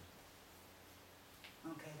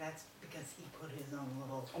 Okay, that's because he put his own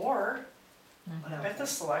little. Or, Mhm. I bet the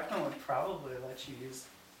selectmen would probably let you use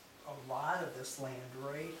a lot of this land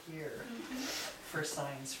right here for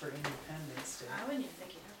signs for Independence Day. I wouldn't even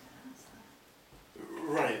think you'd have to ask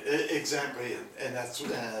right, exactly, and that's,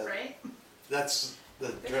 that, right? that's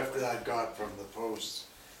the drift that I got from the post,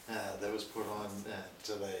 that was put on,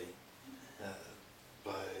 today,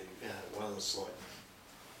 by, one of the selectmen.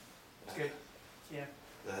 Good, yeah.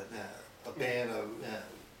 That, a banner,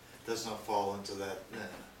 does not fall into that,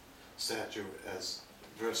 statute as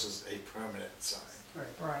versus a permanent sign. Right.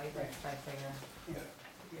 Right, I figure. Yeah.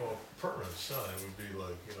 Well, permanent sign would be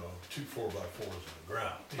like, 2 4x4s in the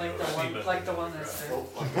ground. Like the one, like the one that's there. Oh,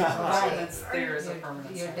 like The that. one that's there is a You're-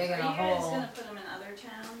 permanent You're sign. digging Are a you guys hole. gonna put them in other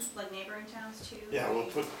towns, like neighboring towns too? Yeah, we'll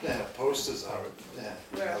put, posters out, in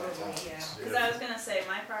Wherever other we, towns. yeah. Cause I was gonna say,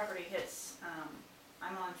 my property hits,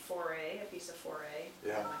 I'm on 4A, a piece of 4A.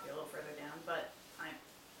 Yeah. It might be a little further down, but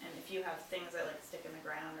and if you have things that like stick in the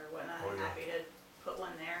ground or whatnot, Oh, I'm yeah. happy to put one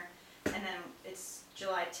there. And then it's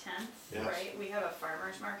July 10th, Yes. right? We have a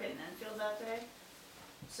farmer's market in Enfield that day.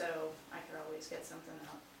 So I could always get something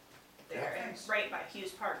out there. Yeah. And right by Hughes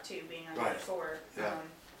Park too, being on Right. Route 4. Yeah. I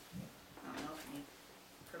don't know if I need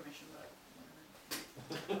permission, but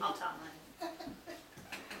whatever. I'll tell mine.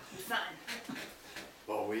 It's fine.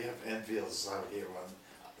 Well, we have Enfields out here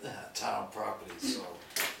on, town property, so.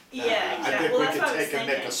 Yeah, I exactly. think Well, we that's could what I was take and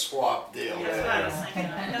make thinking. a swap deal. That's what I was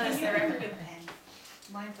thinking. I noticed they're every And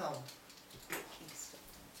mine's all pieced.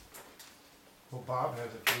 Well, Bob has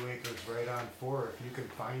a few acres right on 4, if you can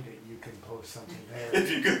find it, you can post something there.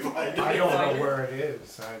 If you could find I it. don't Find know it? where it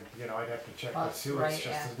is, I'd have to check Well, with it's Sue, right it's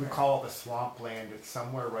just, we after. call it the swampland, it's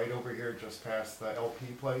somewhere right over here, just past the LP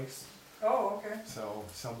place, Oh, okay. so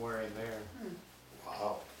somewhere in there.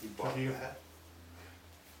 Wow, you bought Have you- that?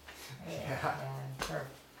 Yeah, sure.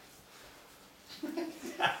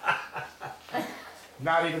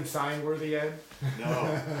 Not even sign worthy, Ed?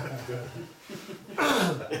 No.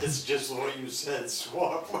 It's just what you said,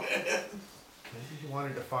 swap land. Maybe he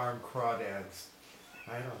wanted to farm crawdads,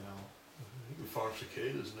 I don't know. You can farm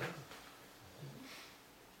cicadas now.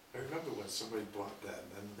 I remember when somebody bought that,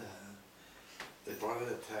 and then, they bought it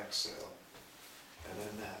at tax sale. And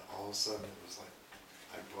then, all of a sudden, it was like,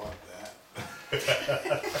 I bought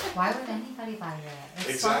that. Why would anybody buy that? It's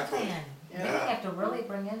Exactly. swampland. They Yeah. have to really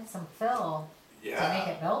bring in some fill to make Yeah,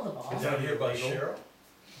 it buildable. Down here by Legal? Cheryl?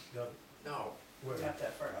 Down, no, where? Not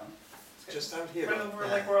that far down. just out here. Right over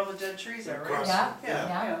like where all the dead trees are, right? Across- Yeah, Yeah.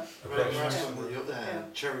 yeah. Right Across across from from the, Yeah.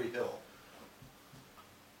 Cherry Hill.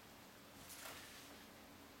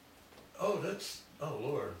 Oh, that's, oh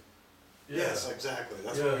Lord. Yeah. Yes, exactly,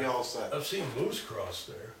 that's what we Yeah. all said. I've seen moose cross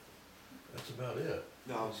there. That's about it.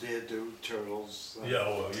 No, deer do, turtles. Yeah,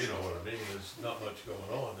 well, you know what I mean, there's not much going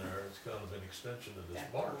on there, it's kind of an extension of this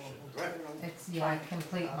marsh. Right. It's, yeah,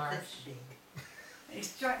 complete marsh. This big.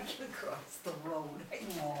 He's trying to get across the road.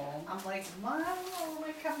 Aw. I'm like, Mom, when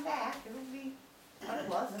I come back, it'll be, but it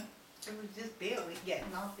wasn't. It was just barely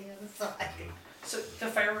getting off the other side. So the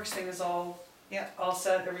fireworks thing is all, Yeah. all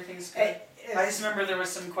set, everything's good? I just remember there was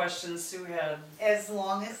some questions Sue had. As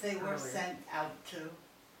long as they were Earlier. sent out to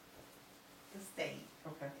the state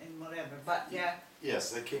Okay. and whatever, but yeah,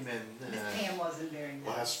 Yes, they came in, Miss Pam wasn't very nice.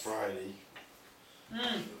 last Friday,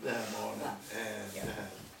 Mm. that morning, and, Yeah.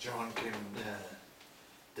 John came,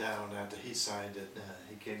 down after he signed it,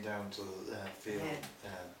 he came down to the, field,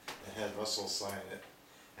 and had Russell sign it.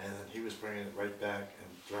 And then he was bringing it right back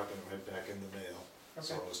and dropping it right back in the mail,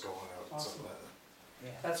 so Okay. it was going out, Awesome. something like that.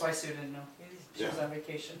 Yeah, That's why Sue didn't know. She was Yeah. on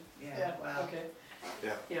vacation. yeah, well, Okay.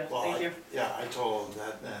 Yeah. Yeah, Well, thank I- you. Yeah, I told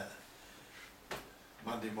her that,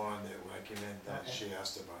 Monday morning that when I came in, that Okay. she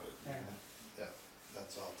asked about it. Yeah. Yeah,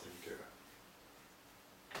 that's all taken care of.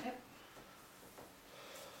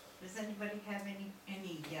 does anybody have any,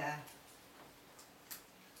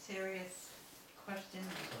 serious questions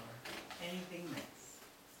or anything that's?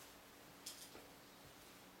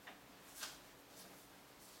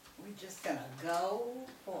 We're just gonna go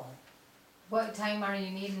or? What time are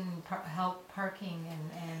you needing help parking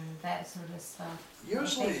and that sort of stuff?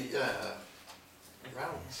 Usually,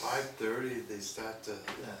 around 5:30, they start to,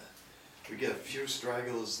 we get a few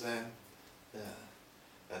stragglers then,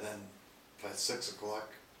 and then by 6 o'clock,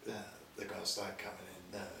 they're gonna start coming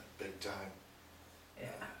in, big time.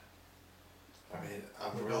 I mean,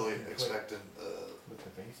 I'm What really else can you put? expecting With the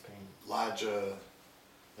face paint. larger,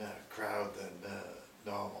 crowd than,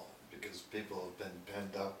 normal, because people have been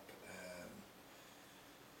penned up, and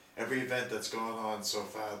every event that's gone on so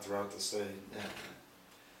far throughout the state,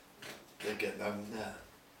 they're getting them,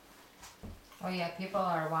 Oh yeah, people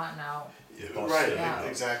are wanting out. right, Yeah.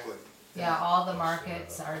 exactly. Yeah, all the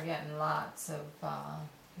markets are getting lots of,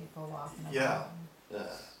 people walking Yeah. about.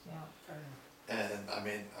 Yeah, Yeah. and I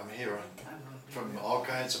mean, I'm hearing from all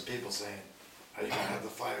kinds of people saying, are you gonna have the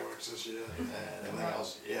fireworks this year, and everything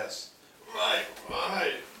else, yes, Right.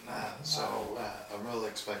 So I'm really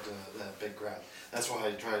expecting a big crowd. That's why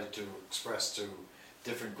I try to express to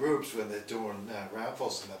different groups when they're doing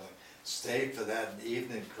raffles and everything. Stay for that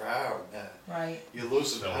evening crowd. Right, You're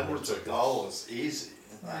losing Sell more hundreds of tickets. dollars easy.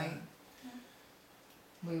 right.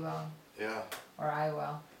 We will, Yeah. or I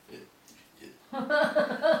will. You know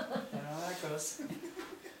how that goes.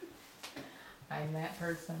 I'm that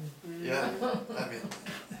person. Yeah. I mean,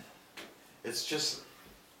 it's just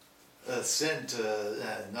a sin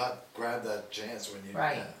to not grab that chance when you.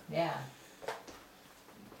 Right, yeah.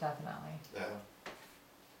 Definitely. Yeah.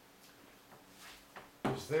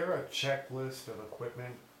 Is there a checklist of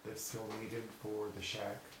equipment that's still needed for the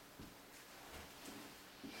shack?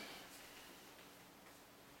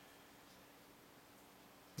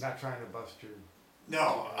 Not trying to bust your,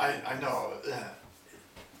 No, I know.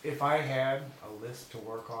 if I had a list to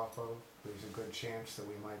work off of, there's a good chance that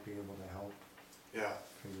we might be able to help Yeah.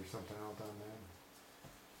 figure something out on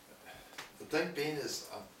that. The thing being is,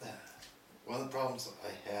 one of the problems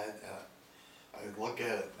I had, I look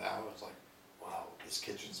at it now, it's like, wow, this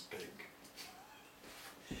kitchen's big.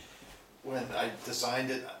 When I designed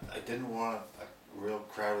it, I didn't want a real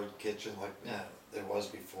crowded kitchen like there was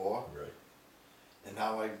before. Right. And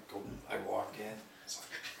now I walk in, it's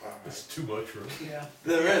like, wow, It's too much room. Yeah.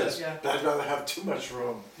 there is, Yeah. but I'd rather have too much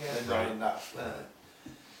room Yeah. than not Right. enough.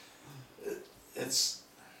 It's,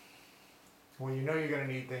 Well, you know you're gonna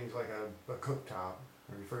need things like a cooktop,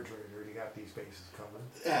 a refrigerator, you got these bases coming.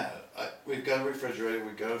 we've got a refrigerator,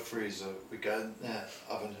 we've got a freezer, we got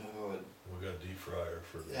oven hood. We got a deep fryer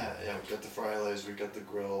for the. Yeah, we got the fry layers, we got the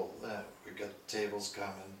grill, we got tables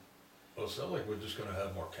coming. Well, it sounds like we're just gonna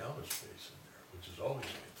have more counter space in there, which is always a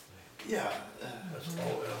good thing. Yeah, That's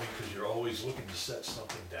all, I mean, cause you're always looking to set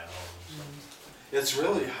something down or something. it's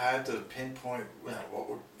really hard to pinpoint what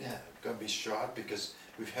we're gonna be shot because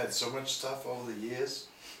we've had so much stuff over the years,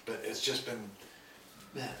 but it's just been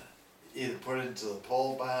either put into the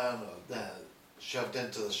pole barn or shoved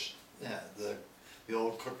into the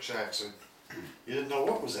old cook shack, so you didn't know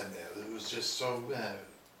what was in there. It was just so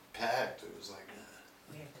packed. It was like.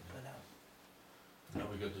 We have to put out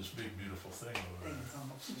Now we got this big beautiful thing over there. things on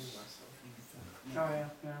the floor, so things. Oh,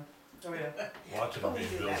 yeah. Oh, yeah. Watching But it we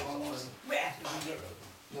being do built that is when awesome. after we get,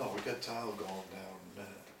 No, we got tile going down.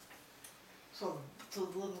 so the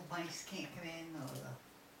little mice can't come in or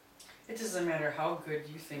the. It doesn't matter how good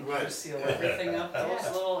you think you Right. seal everything up, those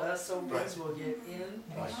Yeah. little SOBs Right. will get in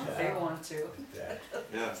Like if that. they want to. Like that.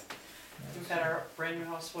 Yeah. We've had our brand new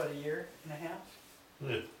house, what, a year and a half?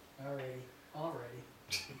 Yeah. Already.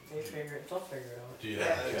 They'll figure it out. Do you Yeah,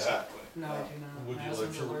 have a cat? exactly. No, I do not. Would My you like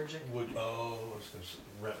husband's to, allergic. I was gonna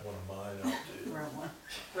rent one of mine out to. Rent one.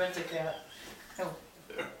 Rent a cat. Oh,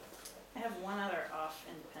 I have one other off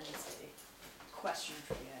Independence Day question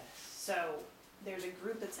for you guys. So there's a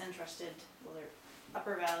group that's interested, well, they're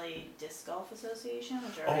Upper Valley Disc Golf Association,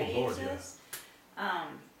 which already Lord, yeah. exists.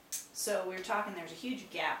 So we were talking, there's a huge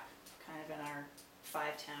gap kind of in our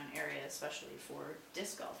 5-town area, especially for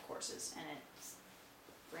disc golf courses, and it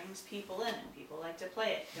brings people in and people like to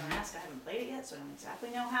play it. Don't ask, I haven't played it yet, so I don't exactly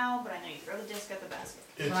know how, but I know you throw the disc at the basket.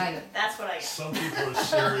 It's- Right, That's what I got. Some people are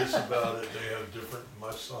serious about it, they have different,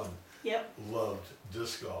 my son Yep, loved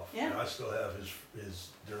disc golf. Yeah. And I still have his,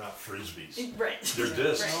 they're not frisbees. right. They're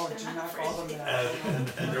discs. no, They're do not not call them frisbee. that.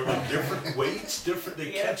 And they're with different weights,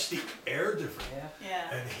 they Yeah. catch the air different. Yeah.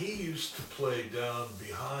 Yeah, And he used to play down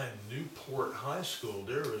behind Newport High School.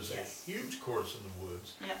 There is Yes. a huge course in the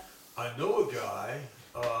woods. yep, I know a guy,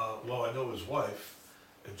 well, I know his wife,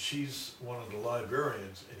 and she's one of the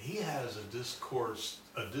librarians, and he has a disc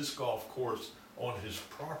golf course on his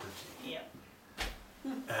property. yep.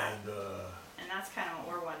 And, And that's kind of what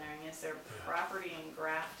we're wondering, is there property in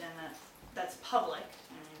Grafton that's public?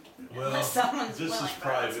 I mean, Well, unless someone's this is willing, but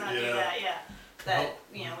private, let's not do yeah. that, yeah. That, Well-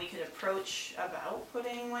 you know, we could approach about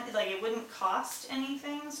putting one, like, it wouldn't cost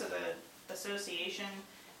anything, so the association,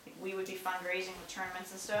 like, we would be fundraising with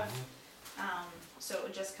tournaments and stuff. Mm-hmm. So it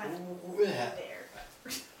would just kind of be Yeah. there.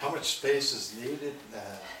 How much space is needed?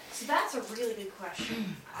 So that's a really good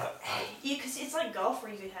question. I- Yeah, cause it's like golf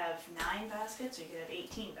where you could have 9 baskets or you could have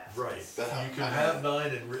 18 baskets. right, But you can have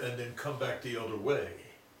 9 and then come back the other way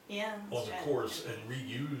Yeah. on that's the right. course and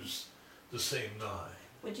reuse the same 9,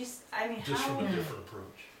 Would you, I mean, just from how, a different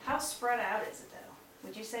approach. how spread out is it though?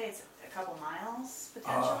 Would you say it's a couple miles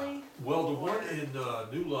potentially? Well, the one in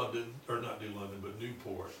New London, or not New London, but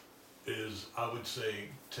Newport, is, I would say,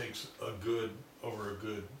 takes over a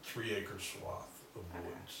good 3-acre swath of Okay,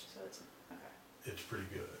 woods. so it's, okay. It's pretty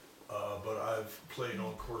good. But I've played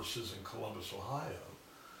on courses in Columbus, Ohio,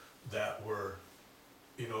 that were,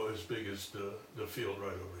 as big as the field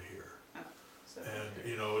right over here. So, And,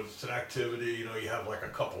 you know, it's an activity, you know, you have like a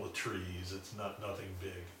couple of trees, it's nothing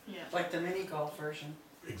big. yeah. Like the mini golf version.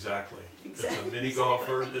 Exactly. It's Exactly. a mini golf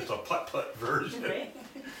version, it's a putt-putt version. Right?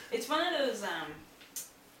 It's one of those,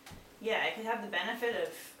 yeah, it could have the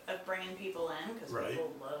benefit of bringing people in, because Right.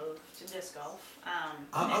 people love to disc golf.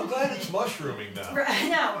 I'm glad it's mushrooming now. Right,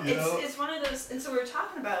 no, You know? it's one of those, and so we were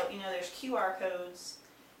talking about, you know, there's QR codes.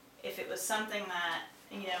 If it was something that,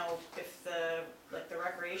 you know, if the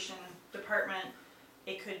recreation department,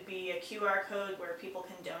 it could be a QR code where people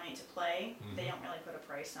can donate to play. They Mhm. don't really put a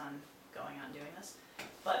price on going out and doing this,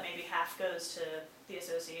 but maybe half goes to the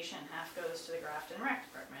association, half goes to the Grafton Rec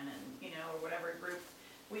Department, and, you know, or whatever group.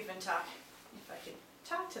 We've been talking, if I could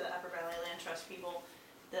talk to the Upper Valley Land Trust people,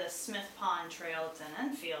 the Smith Pond Trail to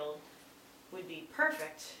Enfield would be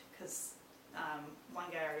perfect, because one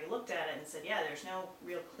guy already looked at it and said, yeah, there's no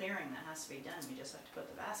real clearing that has to be done, we just have to put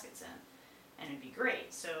the baskets in, and it'd be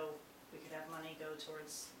great. So we could have money go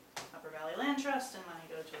towards Upper Valley Land Trust and money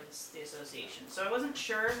go towards the association. So I wasn't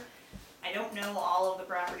sure, I don't know all of the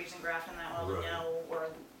properties in Grafton that well to Right. know, or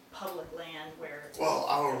public land where. Well,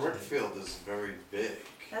 our rec field is very big.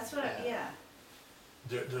 That's what, yeah.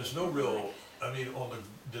 There's no real, I mean, on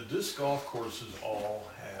the disc golf courses all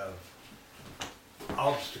have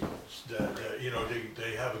obstacles that, you know,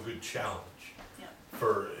 they have a good challenge. Yeah.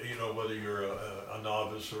 For, you know, whether you're a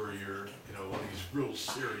novice or you're, you know, one of these real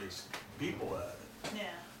serious people at it.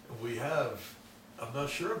 Yeah. We have, I'm not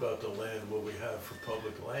sure about the land, what we have for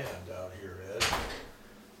public land out here, Ed,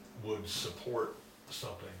 would support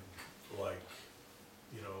something like,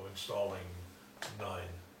 you know, installing 9,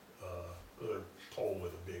 a pole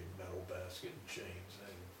with a big metal basket and chains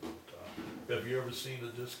hanging from the top. Have you ever seen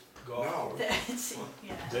a disc golf No. course? That's,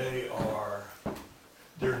 yeah.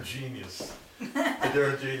 They're genius.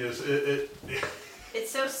 They're genius.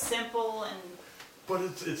 It's so simple and But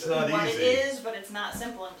it's not what easy. it is, but it's not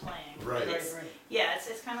simple in playing. Right. It's, Right. yeah,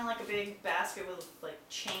 it's kind of like a big basket with like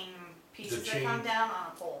chain pieces that chain- come down on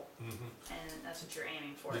a pole, Mhm. and that's what you're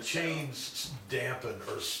aiming for. The So- chains dampen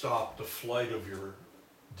or stop the flight of your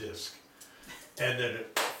disc, and then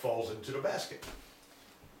it falls into the basket.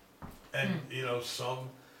 And you know, some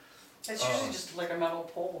It's usually just like a metal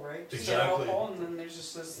pole, right? Just a Exactly. metal pole, and then there's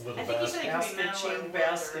just this. little I think you said basket. it could be Basket, metal or chain wood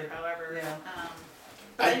basket. or however. Yeah.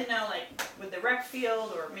 But I didn't know, like, with the rec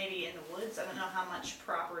field or maybe in the woods, I don't know how much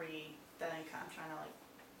property that I'm trying to like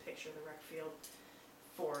picture the rec field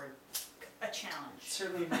for a challenge.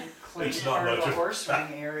 Certainly reclaim It's not part of much the of- horse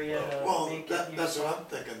ring area to Well, make it that's useful. what I'm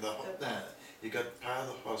thinking, you got part of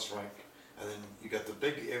the horse rink, and then you got the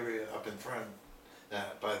big area up in front,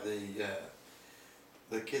 by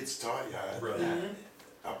the kids' toy yard. Right. Mhm.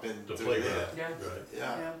 Up in The through there. playground. Yeah. Right.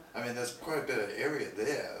 Yeah, Yeah. I mean, there's quite a bit of area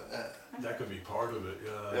there, That could be part of it.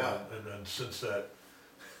 Yeah. Yeah. And then since that.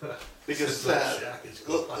 because since that shack is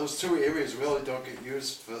gone. those two areas really don't get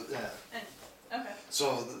used for, Okay.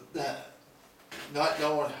 so not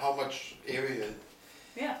knowing how much area,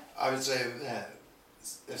 Yeah. I would say,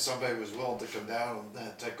 if somebody was willing to come down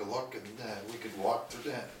and take a look, and we could walk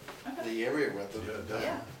through Okay. the area with them. Yeah, Yeah.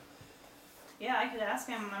 definitely. Yeah, I could ask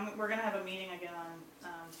him. We're gonna have a meeting again on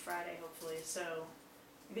Friday, hopefully. So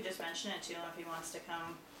you could just mention it to him if he wants to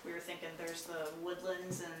come. We were thinking there's the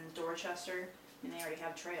Woodlands and Dorchester, and they already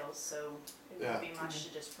have trails, so it Yeah. wouldn't be much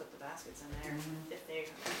to just put the baskets in there Mhm. if they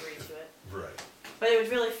agree to it. Right. But it would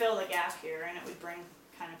really fill the gap here, and it would bring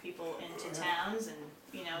kind of people into towns, and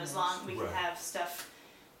you know, as long we can Right. have stuff,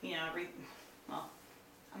 you know, well,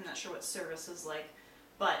 I'm not sure what service is like,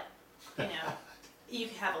 but you know, you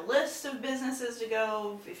can have a list of businesses to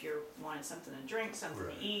go if you're wanting something to drink, something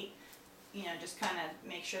Right. to eat. You know, just kind of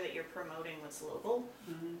make sure that you're promoting what's local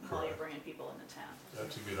Mhm. while you're Correct. bringing people into town.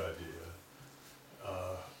 That's a good idea.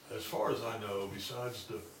 As far as I know, besides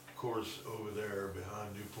the course over there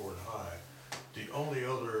behind Newport High, the only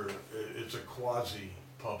other, it's a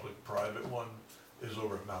quasi-public-private one, is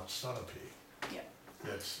over at Mount Sunapee. Yep.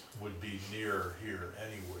 That's, would be near here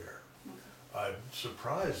anywhere. I'm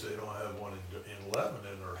surprised they don't have one in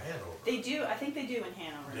Lebanon or Hanover. They do. I think they do in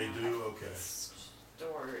Hanover. They now. do? Okay.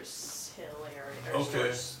 Storrs Hill area or Okay,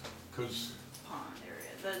 Storrs 'cause, Pond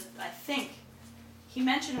area. I think he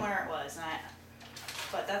mentioned where it was,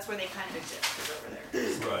 but that's where they kind of exist, is over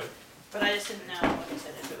there. right, But I just didn't know, like I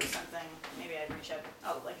said, if it was something, maybe I'd reach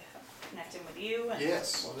out, like connecting with you and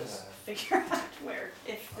Yes, we'll just figure out where,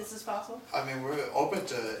 if this is possible. I mean, we're open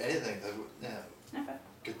to anything that Okay.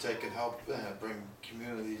 could take and help bring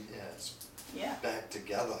community Yeah. back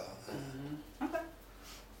together. Mhm. Okay.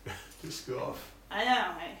 disc golf. I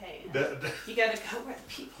know. Hey, That- you gotta go where the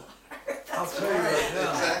people are. I'll tell you right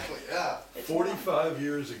now, Exactly, yeah. It's long. 45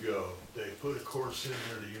 years ago, they put a course in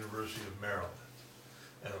near the University of Maryland.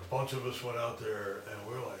 And a bunch of us went out there and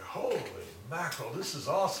we were like, holy mackerel, this is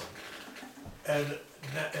awesome. And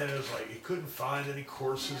it was like, you couldn't find any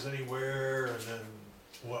courses anywhere. And then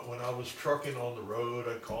when I was trucking on the road,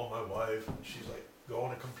 I'd call my wife and she's like, go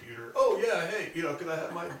on a computer. Oh yeah, hey, can I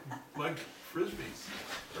have my frisbees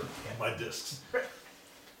or my discs?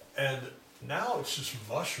 And now it's just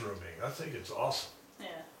mushrooming. I think it's awesome. Yeah,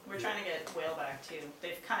 we're trying to get whaleback too.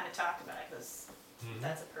 They've kind of talked about it because Mhm.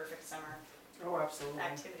 that's a perfect summer Oh, absolutely.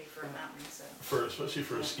 activity for a mountain. So Especially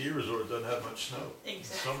for a ski resort that doesn't have much snow.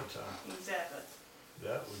 exactly, Summertime, exactly.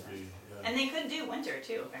 that would be, yeah. And they could do winter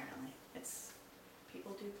too. Apparently,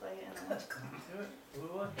 people do play it in the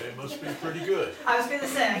winter. They must be pretty good. I was gonna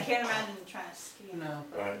say I can't imagine trying to ski. No.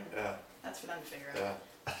 Right, yeah, That's for them to figure out.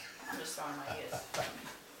 yeah. I'm just throwing ideas.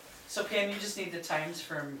 So Pam, you just need the times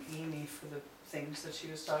from Amy for the things that she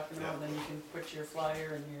was talking about, and then you can put your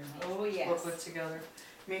flyer and your Oh, yes. booklet together.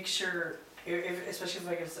 Make sure, especially if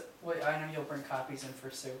like it's, well, I know you'll bring copies in for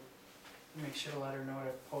Sue. Make sure to let her know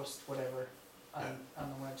to post whatever on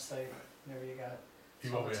the website, whatever you got. You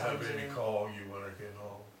So want me the to have times any are- call you want to get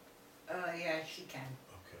home? Yeah, she can.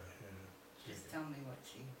 Okay, yeah. Just tell me what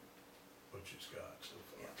she What you've got so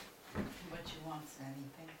far. wants,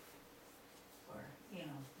 anything. Or, yeah.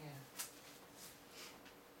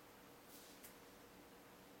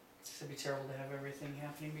 It'd be terrible to have everything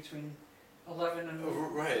happening between 11 and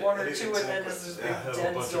Right, 1 or 2, and then exactly. this is a Yeah, big have a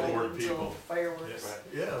dead bunch of zone bored until people. fireworks. Right.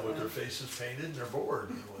 Yeah, with their faces painted and they're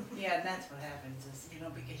bored. Yeah, and that's what happens is,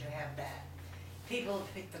 because you have that, people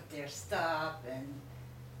have picked up their stuff and,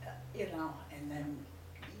 and then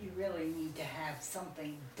you really need to have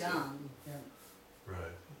something done Yeah, Right.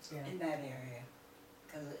 yeah. in that area.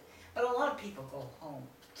 But a lot of people go home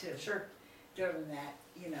too. Sure. During that,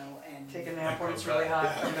 and. Take a nap when come it's really back.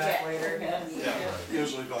 hot, Yeah. come back Yeah. later. Yeah. Yeah,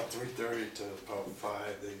 usually about 3:30 to about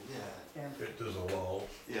 5, Yeah. It does a lull.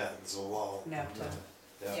 there's a lull. Nap time.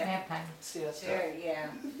 Yeah, Nap time. Siesta. Sure, yeah.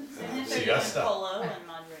 And if See, they're I doing stopped. polo and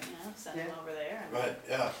mud, send them Yeah. over there and right,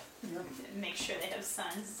 yeah, make sure they have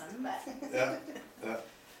signs to send them back. yeah, yeah.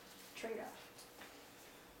 Trade off.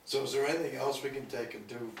 So is there anything else we can take and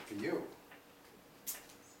do for you?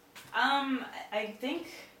 I think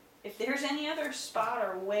if there's any other spot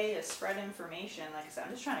or way to spread information, like I said,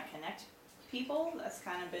 I'm just trying to connect people. That's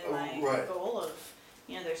kind of been Oh, my right. goal of,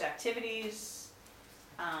 there's activities,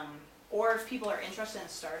 or if people are interested in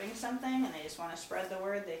starting something and they just want to spread the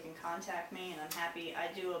word, they can contact me and I'm happy. I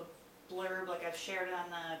do a blurb, like I've shared it on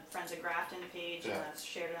the Friends of Grafton page and Yeah. I've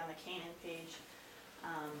shared it on the Canaan page.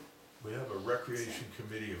 We have a recreation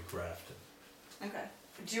committee of Grafton. Okay.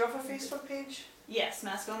 Do you have a Facebook page? Yes,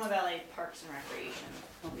 Mascoma Valley Parks and Recreation.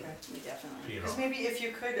 Okay. We definitely. You Because know, maybe if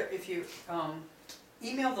you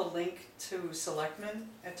email the link to selectmen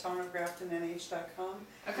at townofgraftonnh.com,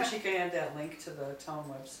 Okay. she can add that link to the town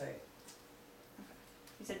website,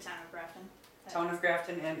 You said Town of Grafton?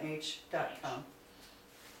 townofgraftonnh.com.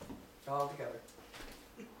 All together.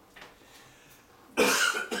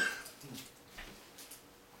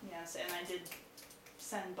 Yes, and I did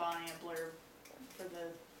send Bonnie a blurb for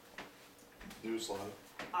the Newsletter.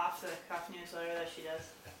 off the cuff newsletter that she does.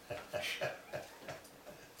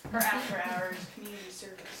 Her after hours community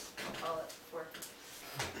service, I'll call it for.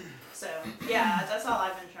 So yeah, that's all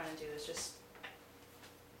I've been trying to do is just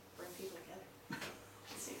bring people together.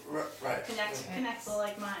 See, Right. connect the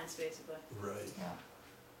like minds basically. right. Yeah.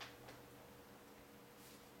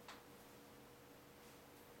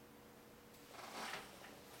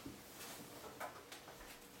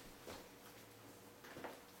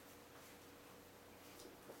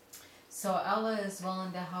 So Ella is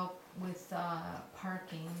willing to help with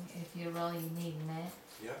parking if you're really needing it.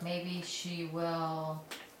 Yeah, Maybe she will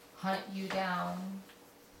hunt you down.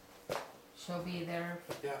 She'll be there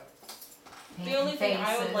yeah, painting The only thing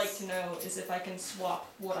I would like faces. to know is if I can swap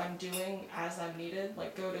what I'm doing as I'm needed,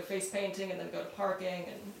 like go to face painting and then go to parking,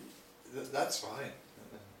 and that's fine.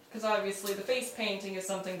 because obviously the face painting is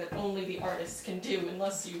something that only the artist can do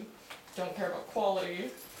unless you don't care about quality.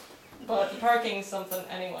 But the parking is something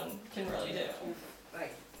anyone can really do. Right.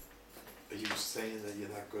 Are you saying that you're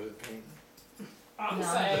not good at painting? I'm No,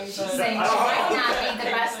 saying she's that saying she might not be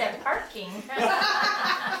the best at parking.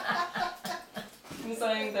 I'm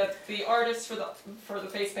saying that the artist for the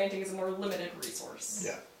face painting is a more limited resource.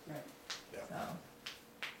 Yeah, So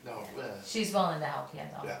no, she's willing to help you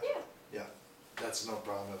though. yeah, that's no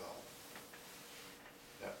problem at all.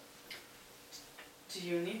 Do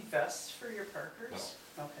you need vests for your parkers?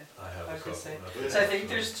 Okay. I have I a was couple. gonna say, of them. so I think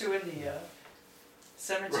there's two in the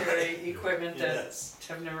cemetery equipment that Yes.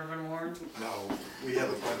 have never been worn. No, we have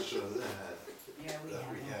a bunch of, Yeah, we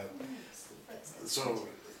that we have. have. So,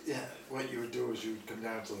 yeah, what you would do is you would come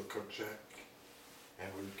down to the cook shack and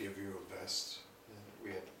we'd give you a vest. And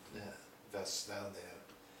we have vests down there.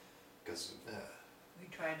 Cause We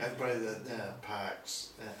try to. everybody that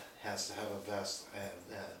parks has to have a vest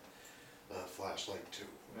and a flashlight too.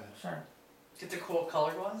 Sure. Get the cool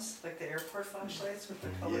colored ones, like the airport flashlights with the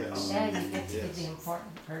colored Yes. colors. Yeah, you get to be Yes. the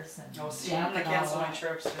important person. Oh, see, I'm gonna Jack it all cancel my up.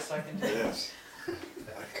 trips just so I can do it. Yes.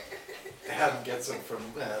 Adam gets them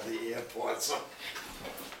from the airport, so.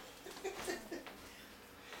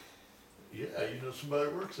 Yeah, you know somebody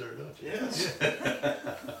that works there, don't you? Yes. I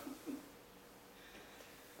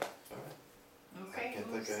Okay.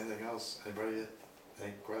 can't think of anything else. Anybody,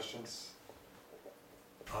 any questions?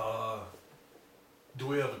 Do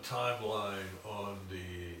we have a timeline on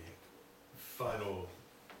the final,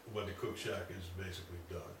 when the cook shack is basically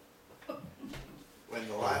done? When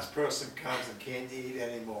the last person comes and can't eat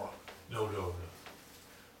anymore. No.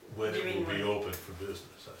 When Do you it mean will be when- open for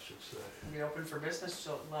business, I should say. We open for business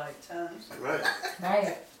July 10th. Right.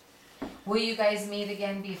 Right. Will you guys meet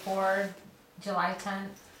again before July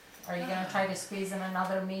 10th? Are you gonna try to squeeze in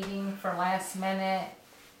another meeting for last minute?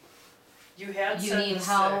 You had You said need the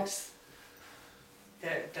help. 6th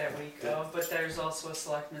that week of, but there's also a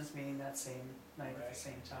selectmen's meeting that same night at the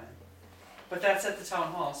same time. But that's at the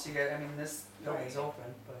town hall, so you got, I mean, this, nobody's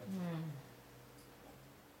open, but. Hmm.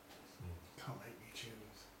 Don't make me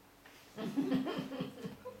choose.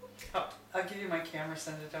 I'll give you my camera,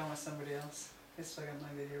 send it down with somebody else. I still got my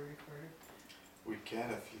video recorder. We can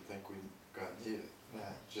if you think we got needed,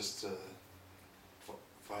 just to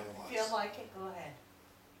finalize. Feel like it, go ahead.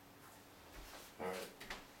 All right.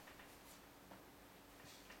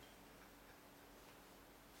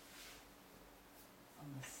 On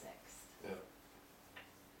the 6th.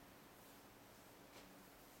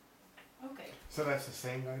 Yeah. Okay. So that's the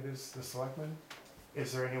same night as the selectmen?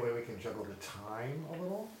 Is there any way we can juggle the time a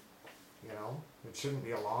little? You know, it shouldn't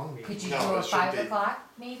be a long meeting. Could you No, do a it should 5 be. o'clock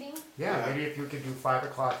meeting? Yeah, Yeah. maybe if you could do 5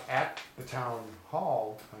 o'clock at the town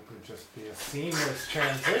hall, it could just be a seamless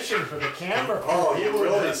transition for the camera. Oh, you Well,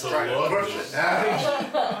 really that's a trying to lot. push it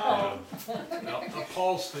now. Now,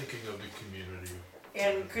 Paul's thinking of the community.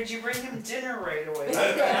 And could you bring him dinner right away?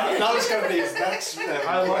 That was gonna be his next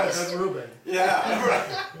I love request. good Reuben. Yeah, right.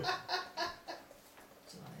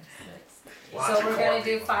 July 6th. Lots So of we're gonna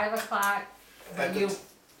coffee. do 5 o'clock, but At you, the-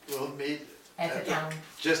 We'll meet at the town.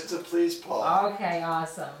 just to please Paul. Okay,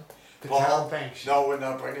 awesome. The Paul, town thanks you. No, we're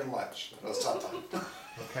not bringing lunch. No supper.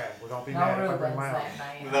 Okay, well, don't be No mad if I bring Rubens my own. that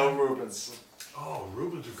night. No Rubens. Oh,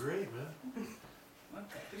 Rubens are great, man. But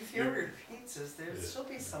if you ordered pizzas, there'd Yeah. still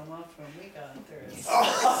be some left when we got there.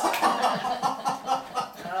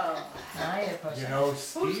 Now you're pushing. You know,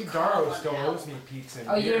 Steve Darrow still owes me pizza and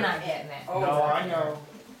Oh, you're beer. not getting it. Oh, No, I know,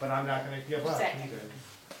 but I'm not gonna give up Second. either.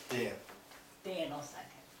 Damn. Dan will second.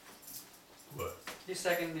 What? You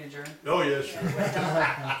second the adjourn? Oh, yeah, sure.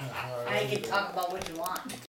 I can talk about what you want.